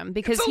about him,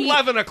 because it's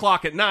 11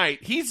 o'clock at night.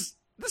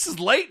 This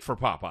is late for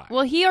Popeye.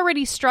 Well, he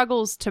already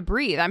struggles to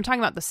breathe. I'm talking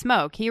about the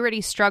smoke. He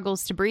already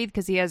struggles to breathe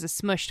because he has a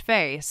smushed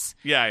face.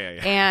 Yeah.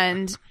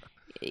 And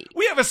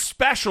we have a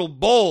special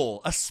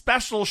bowl, a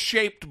special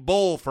shaped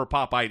bowl for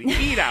Popeye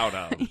to eat out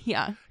of.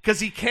 Yeah.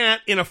 Because he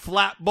can't, in a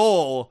flat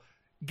bowl,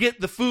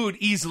 get the food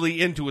easily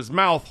into his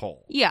mouth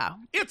hole. Yeah.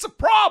 It's a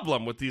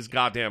problem with these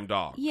goddamn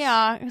dogs.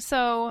 Yeah.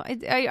 So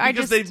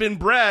because they've been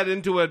bred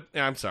into a...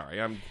 I'm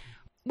sorry.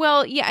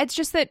 Well, yeah, it's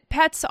just that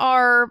pets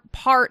are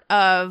part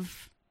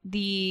of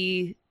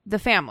the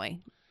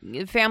family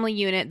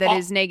unit that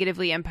is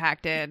negatively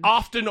impacted,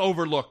 often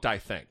overlooked. I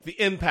think the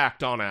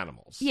impact on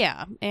animals.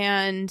 Yeah,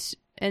 and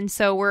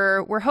so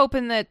we're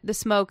hoping that the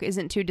smoke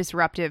isn't too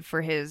disruptive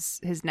for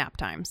his nap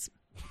times,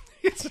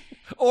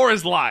 or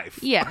his life.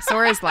 Yes,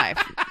 or his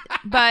life.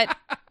 But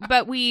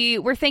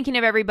we're thinking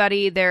of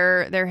everybody.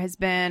 There has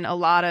been a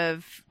lot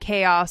of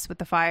chaos with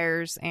the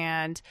fires,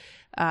 and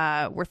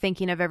we're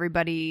thinking of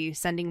everybody,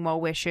 sending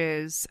well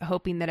wishes,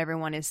 hoping that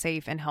everyone is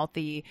safe and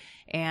healthy.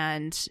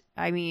 And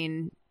I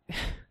mean,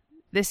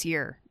 this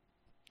year,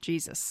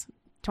 Jesus,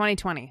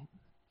 2020.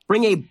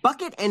 Bring a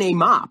bucket and a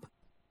mop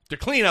to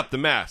clean up the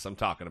mess I'm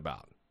talking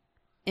about.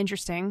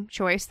 Interesting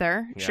choice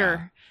there. Yeah.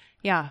 Sure.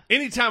 Yeah.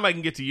 Anytime I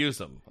can get to use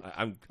them,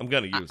 I'm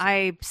going to use them.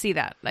 I see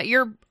that.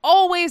 You're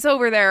always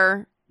over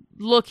there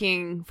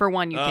looking for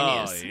one you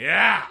can use.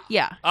 Yeah.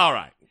 Yeah. All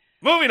right.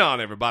 Moving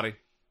on, everybody.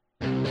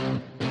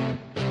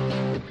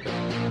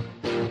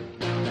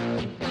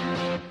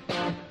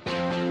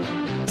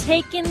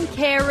 Taking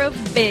care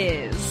of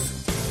biz.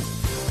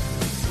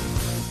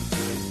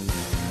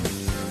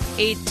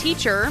 A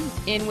teacher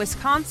in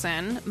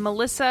Wisconsin,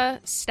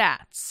 Melissa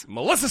Statz.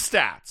 Melissa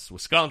Statz,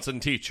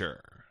 Wisconsin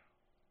teacher.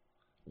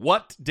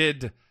 What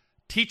did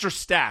teacher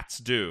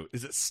Statz do?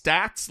 Is it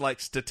stats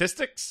like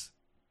statistics?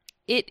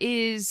 it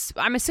is,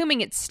 I'm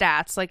assuming it's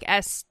Statz, like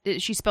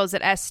she spells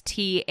it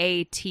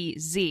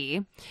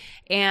Statz.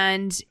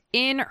 And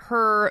in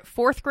her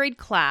 4th grade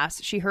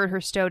class, she heard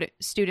her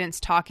students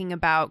talking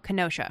about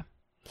Kenosha.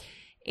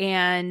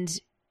 And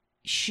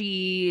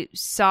she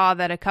saw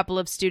that a couple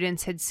of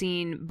students had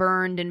seen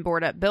burned and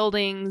boarded up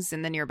buildings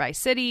in the nearby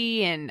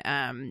city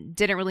and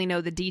didn't really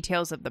know the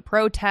details of the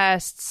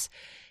protests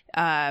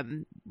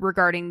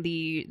regarding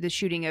the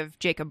shooting of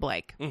Jacob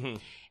Blake. Mm-hmm.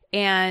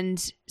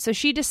 And so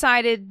she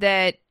decided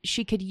that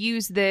she could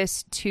use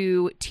this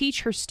to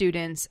teach her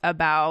students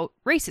about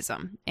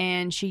racism.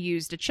 And she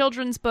used a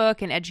children's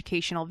book, an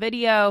educational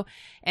video,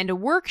 and a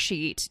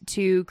worksheet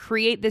to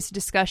create this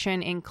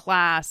discussion in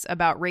class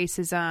about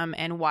racism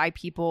and why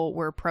people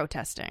were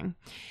protesting.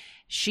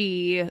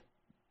 She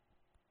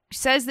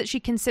says that she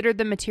considered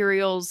the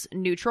materials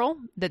neutral,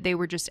 that they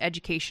were just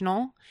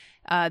educational.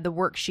 The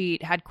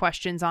worksheet had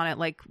questions on it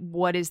like,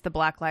 what is the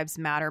Black Lives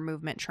Matter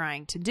movement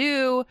trying to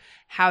do?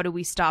 How do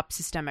we stop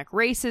systemic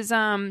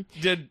racism?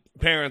 Did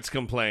parents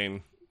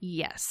complain?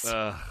 Yes.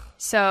 Before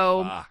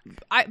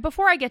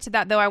I get to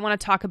that, though, I want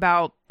to talk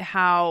about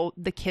how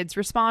the kids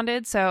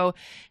responded. So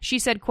she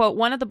said, quote,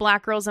 "One of the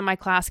black girls in my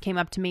class came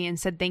up to me and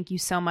said, 'Thank you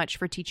so much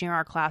for teaching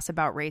our class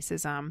about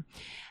racism.'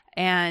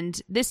 And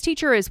this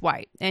teacher is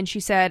white. And she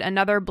said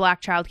another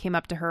black child came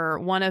up to her,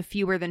 one of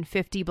fewer than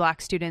 50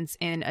 black students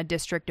in a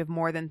district of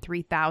more than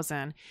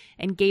 3,000,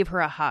 and gave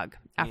her a hug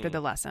after the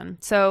lesson.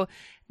 So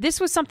this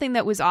was something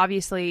that was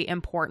obviously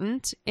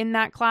important in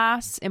that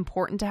class,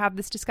 important to have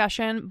this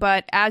discussion.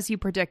 But as you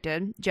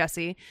predicted,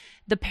 Jesse,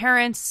 the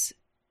parents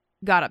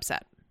got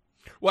upset.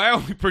 Well, I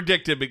only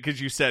predicted because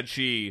you said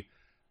she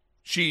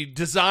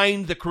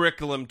designed the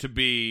curriculum to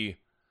be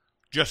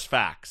just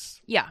facts.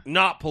 Yeah.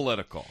 Not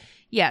political.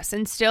 Yes,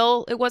 and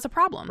still it was a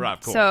problem. Right,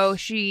 of course. So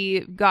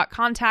she got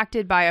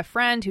contacted by a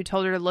friend who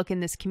told her to look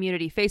in this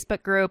community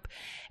Facebook group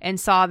and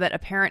saw that a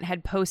parent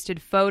had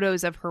posted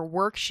photos of her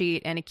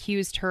worksheet and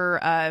accused her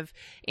of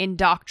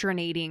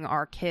indoctrinating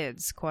our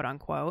kids, quote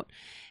unquote.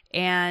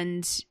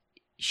 And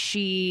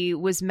she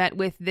was met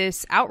with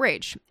this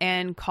outrage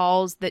and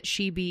calls that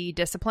she be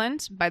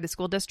disciplined by the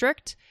school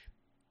district.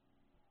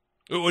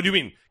 What do you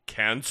mean?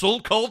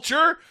 Cancel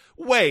culture?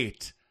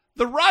 Wait.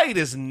 The right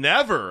is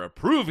never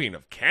approving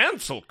of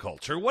cancel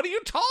culture. What are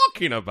you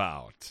talking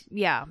about?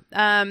 Yeah.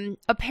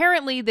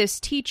 Apparently,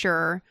 this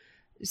teacher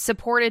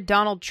supported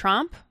Donald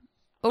Trump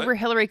over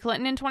Hillary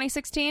Clinton in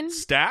 2016.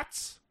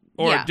 Statz?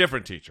 Or a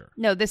different teacher?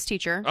 No, this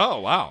teacher.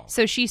 Oh, wow.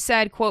 So she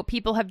said, quote,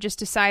 "People have just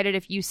decided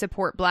if you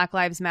support Black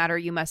Lives Matter,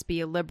 you must be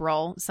a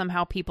liberal.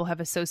 Somehow people have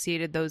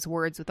associated those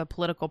words with a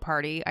political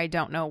party. I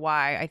don't know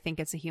why. I think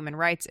it's a human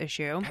rights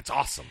issue." That's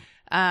awesome.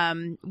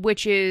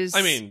 Which is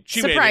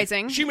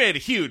surprising. She made a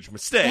huge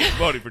mistake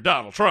voting for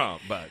Donald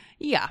Trump, but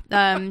yeah,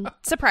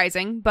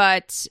 surprising.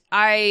 But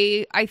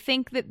I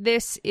think that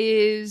this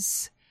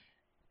is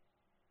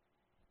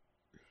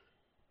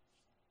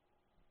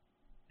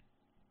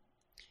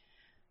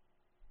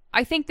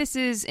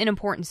an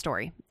important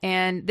story,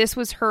 and this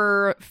was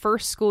her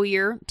first school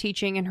year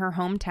teaching in her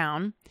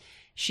hometown.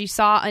 She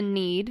saw a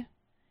need.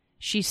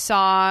 She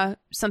saw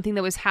something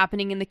that was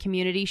happening in the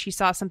community. She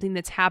saw something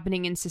that's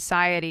happening in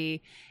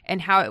society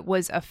and how it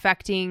was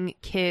affecting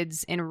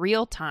kids in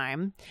real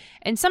time.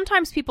 And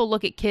sometimes people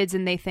look at kids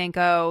and they think,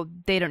 oh,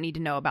 they don't need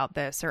to know about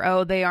this, or,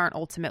 oh, they aren't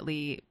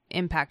ultimately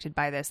impacted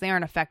by this. They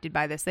aren't affected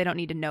by this. They don't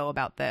need to know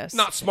about this.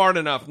 Not smart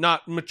enough,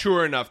 not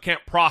mature enough,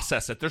 can't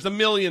process it. There's a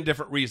million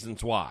different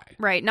reasons why.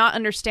 Right. Not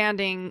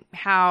understanding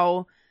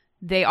how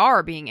they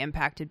are being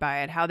impacted by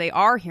it, how they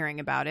are hearing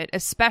about it,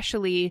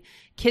 especially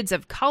kids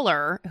of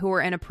color who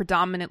are in a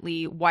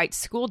predominantly white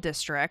school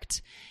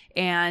district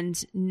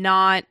and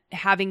not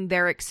having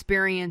their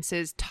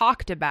experiences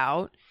talked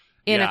about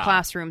in a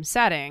classroom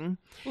setting.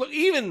 Look,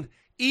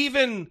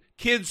 even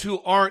kids who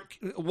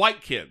aren't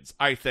white kids,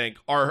 I think,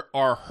 are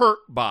hurt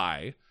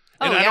by,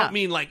 and I don't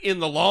mean like in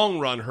the long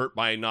run hurt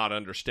by not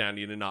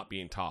understanding and not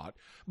being taught,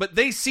 but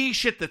they see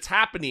shit that's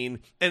happening,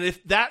 and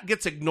if that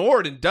gets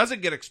ignored and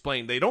doesn't get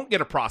explained, they don't get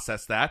to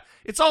process that.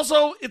 It's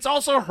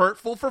also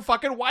hurtful for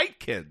fucking white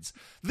kids.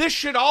 This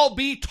should all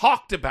be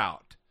talked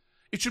about.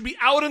 It should be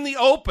out in the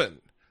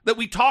open that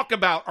we talk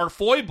about our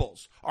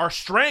foibles, our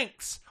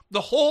strengths,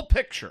 the whole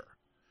picture.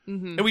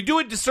 Mm-hmm. And we do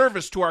a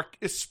disservice to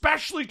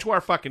especially to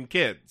our fucking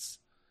kids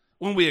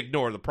when we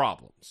ignore the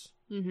problems.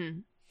 Mm-hmm.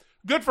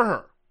 Good for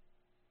her.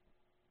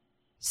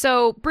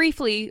 So,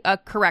 briefly, a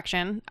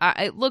correction.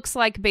 It looks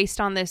like, based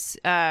on this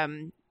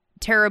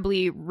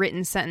terribly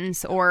written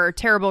sentence or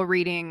terrible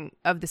reading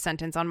of the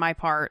sentence on my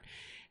part,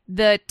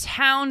 the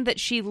town that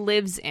she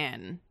lives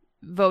in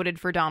voted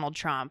for Donald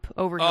Trump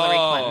over Hillary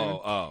Clinton.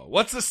 Oh,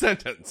 what's the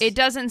sentence? It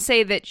doesn't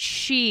say that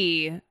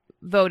she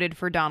voted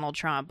for Donald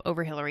Trump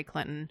over Hillary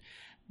Clinton,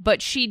 but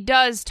she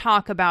does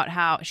talk about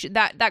how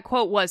that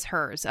quote was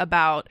hers,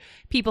 about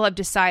people have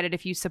decided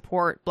if you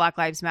support Black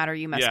Lives Matter,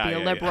 you must be a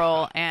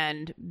liberal,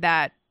 and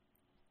that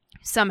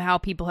somehow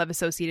people have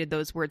associated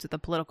those words with a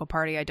political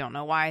party. I don't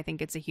know why. I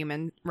think it's a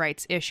human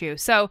rights issue.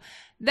 So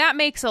that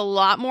makes a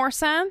lot more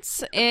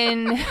sense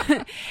in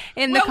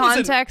the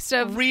context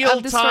of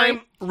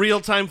real-time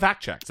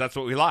fact checks. That's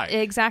what we like.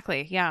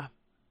 Exactly. Yeah.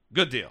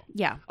 Good deal.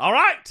 Yeah. All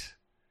right.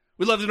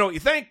 We'd love to know what you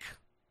think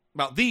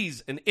about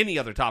these and any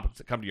other topics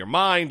that come to your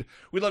mind.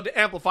 We'd love to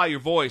amplify your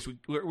voice.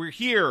 We're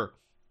here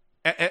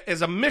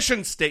as a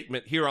mission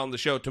statement here on the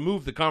show to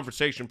move the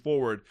conversation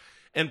forward.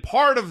 And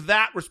part of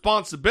that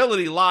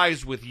responsibility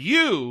lies with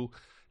you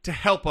to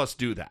help us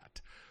do that.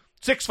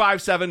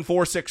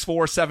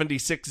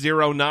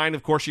 657-464-7609.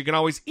 Of course, you can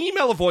always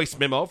email a voice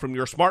memo from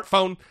your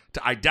smartphone to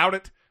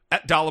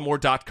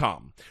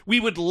idoubt@dollemore.com.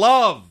 We would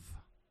love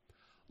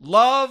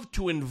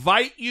to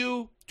invite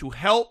you to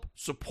help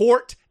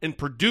support and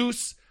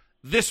produce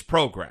this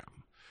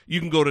program.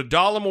 You can go to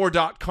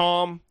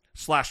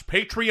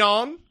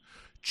dollemore.com/Patreon.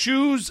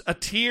 Choose a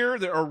tier.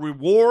 There are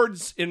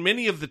rewards in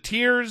many of the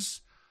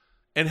tiers,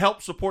 and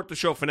help support the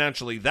show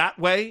financially that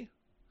way.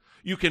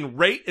 You can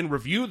rate and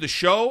review the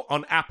show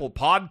on Apple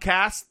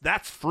Podcasts.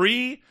 That's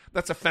free.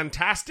 That's a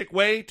fantastic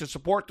way to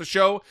support the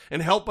show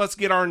and help us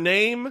get our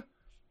name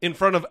in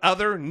front of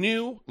other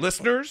new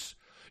listeners.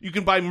 You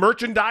can buy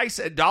merchandise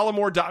at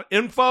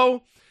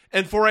dollemore.info.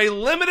 And for a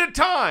limited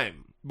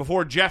time,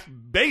 before Jeff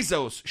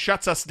Bezos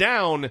shuts us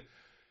down,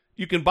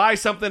 you can buy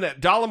something at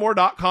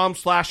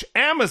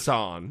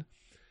dollemore.com/Amazon.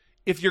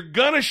 If you're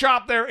going to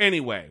shop there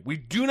anyway, we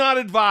do not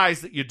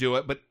advise that you do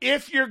it, but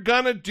if you're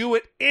going to do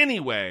it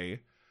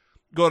anyway,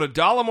 go to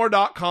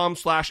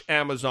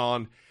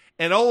dollemore.com/Amazon,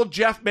 and old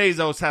Jeff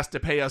Bezos has to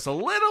pay us a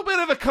little bit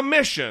of a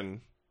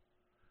commission,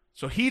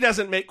 so he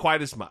doesn't make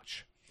quite as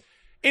much.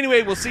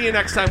 Anyway, we'll see you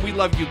next time. We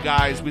love you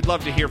guys. We'd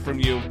love to hear from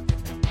you.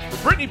 For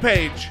Brittany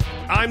Page,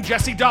 I'm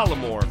Jesse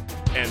Dollemore,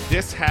 and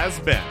this has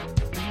been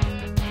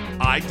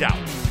I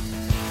Doubt.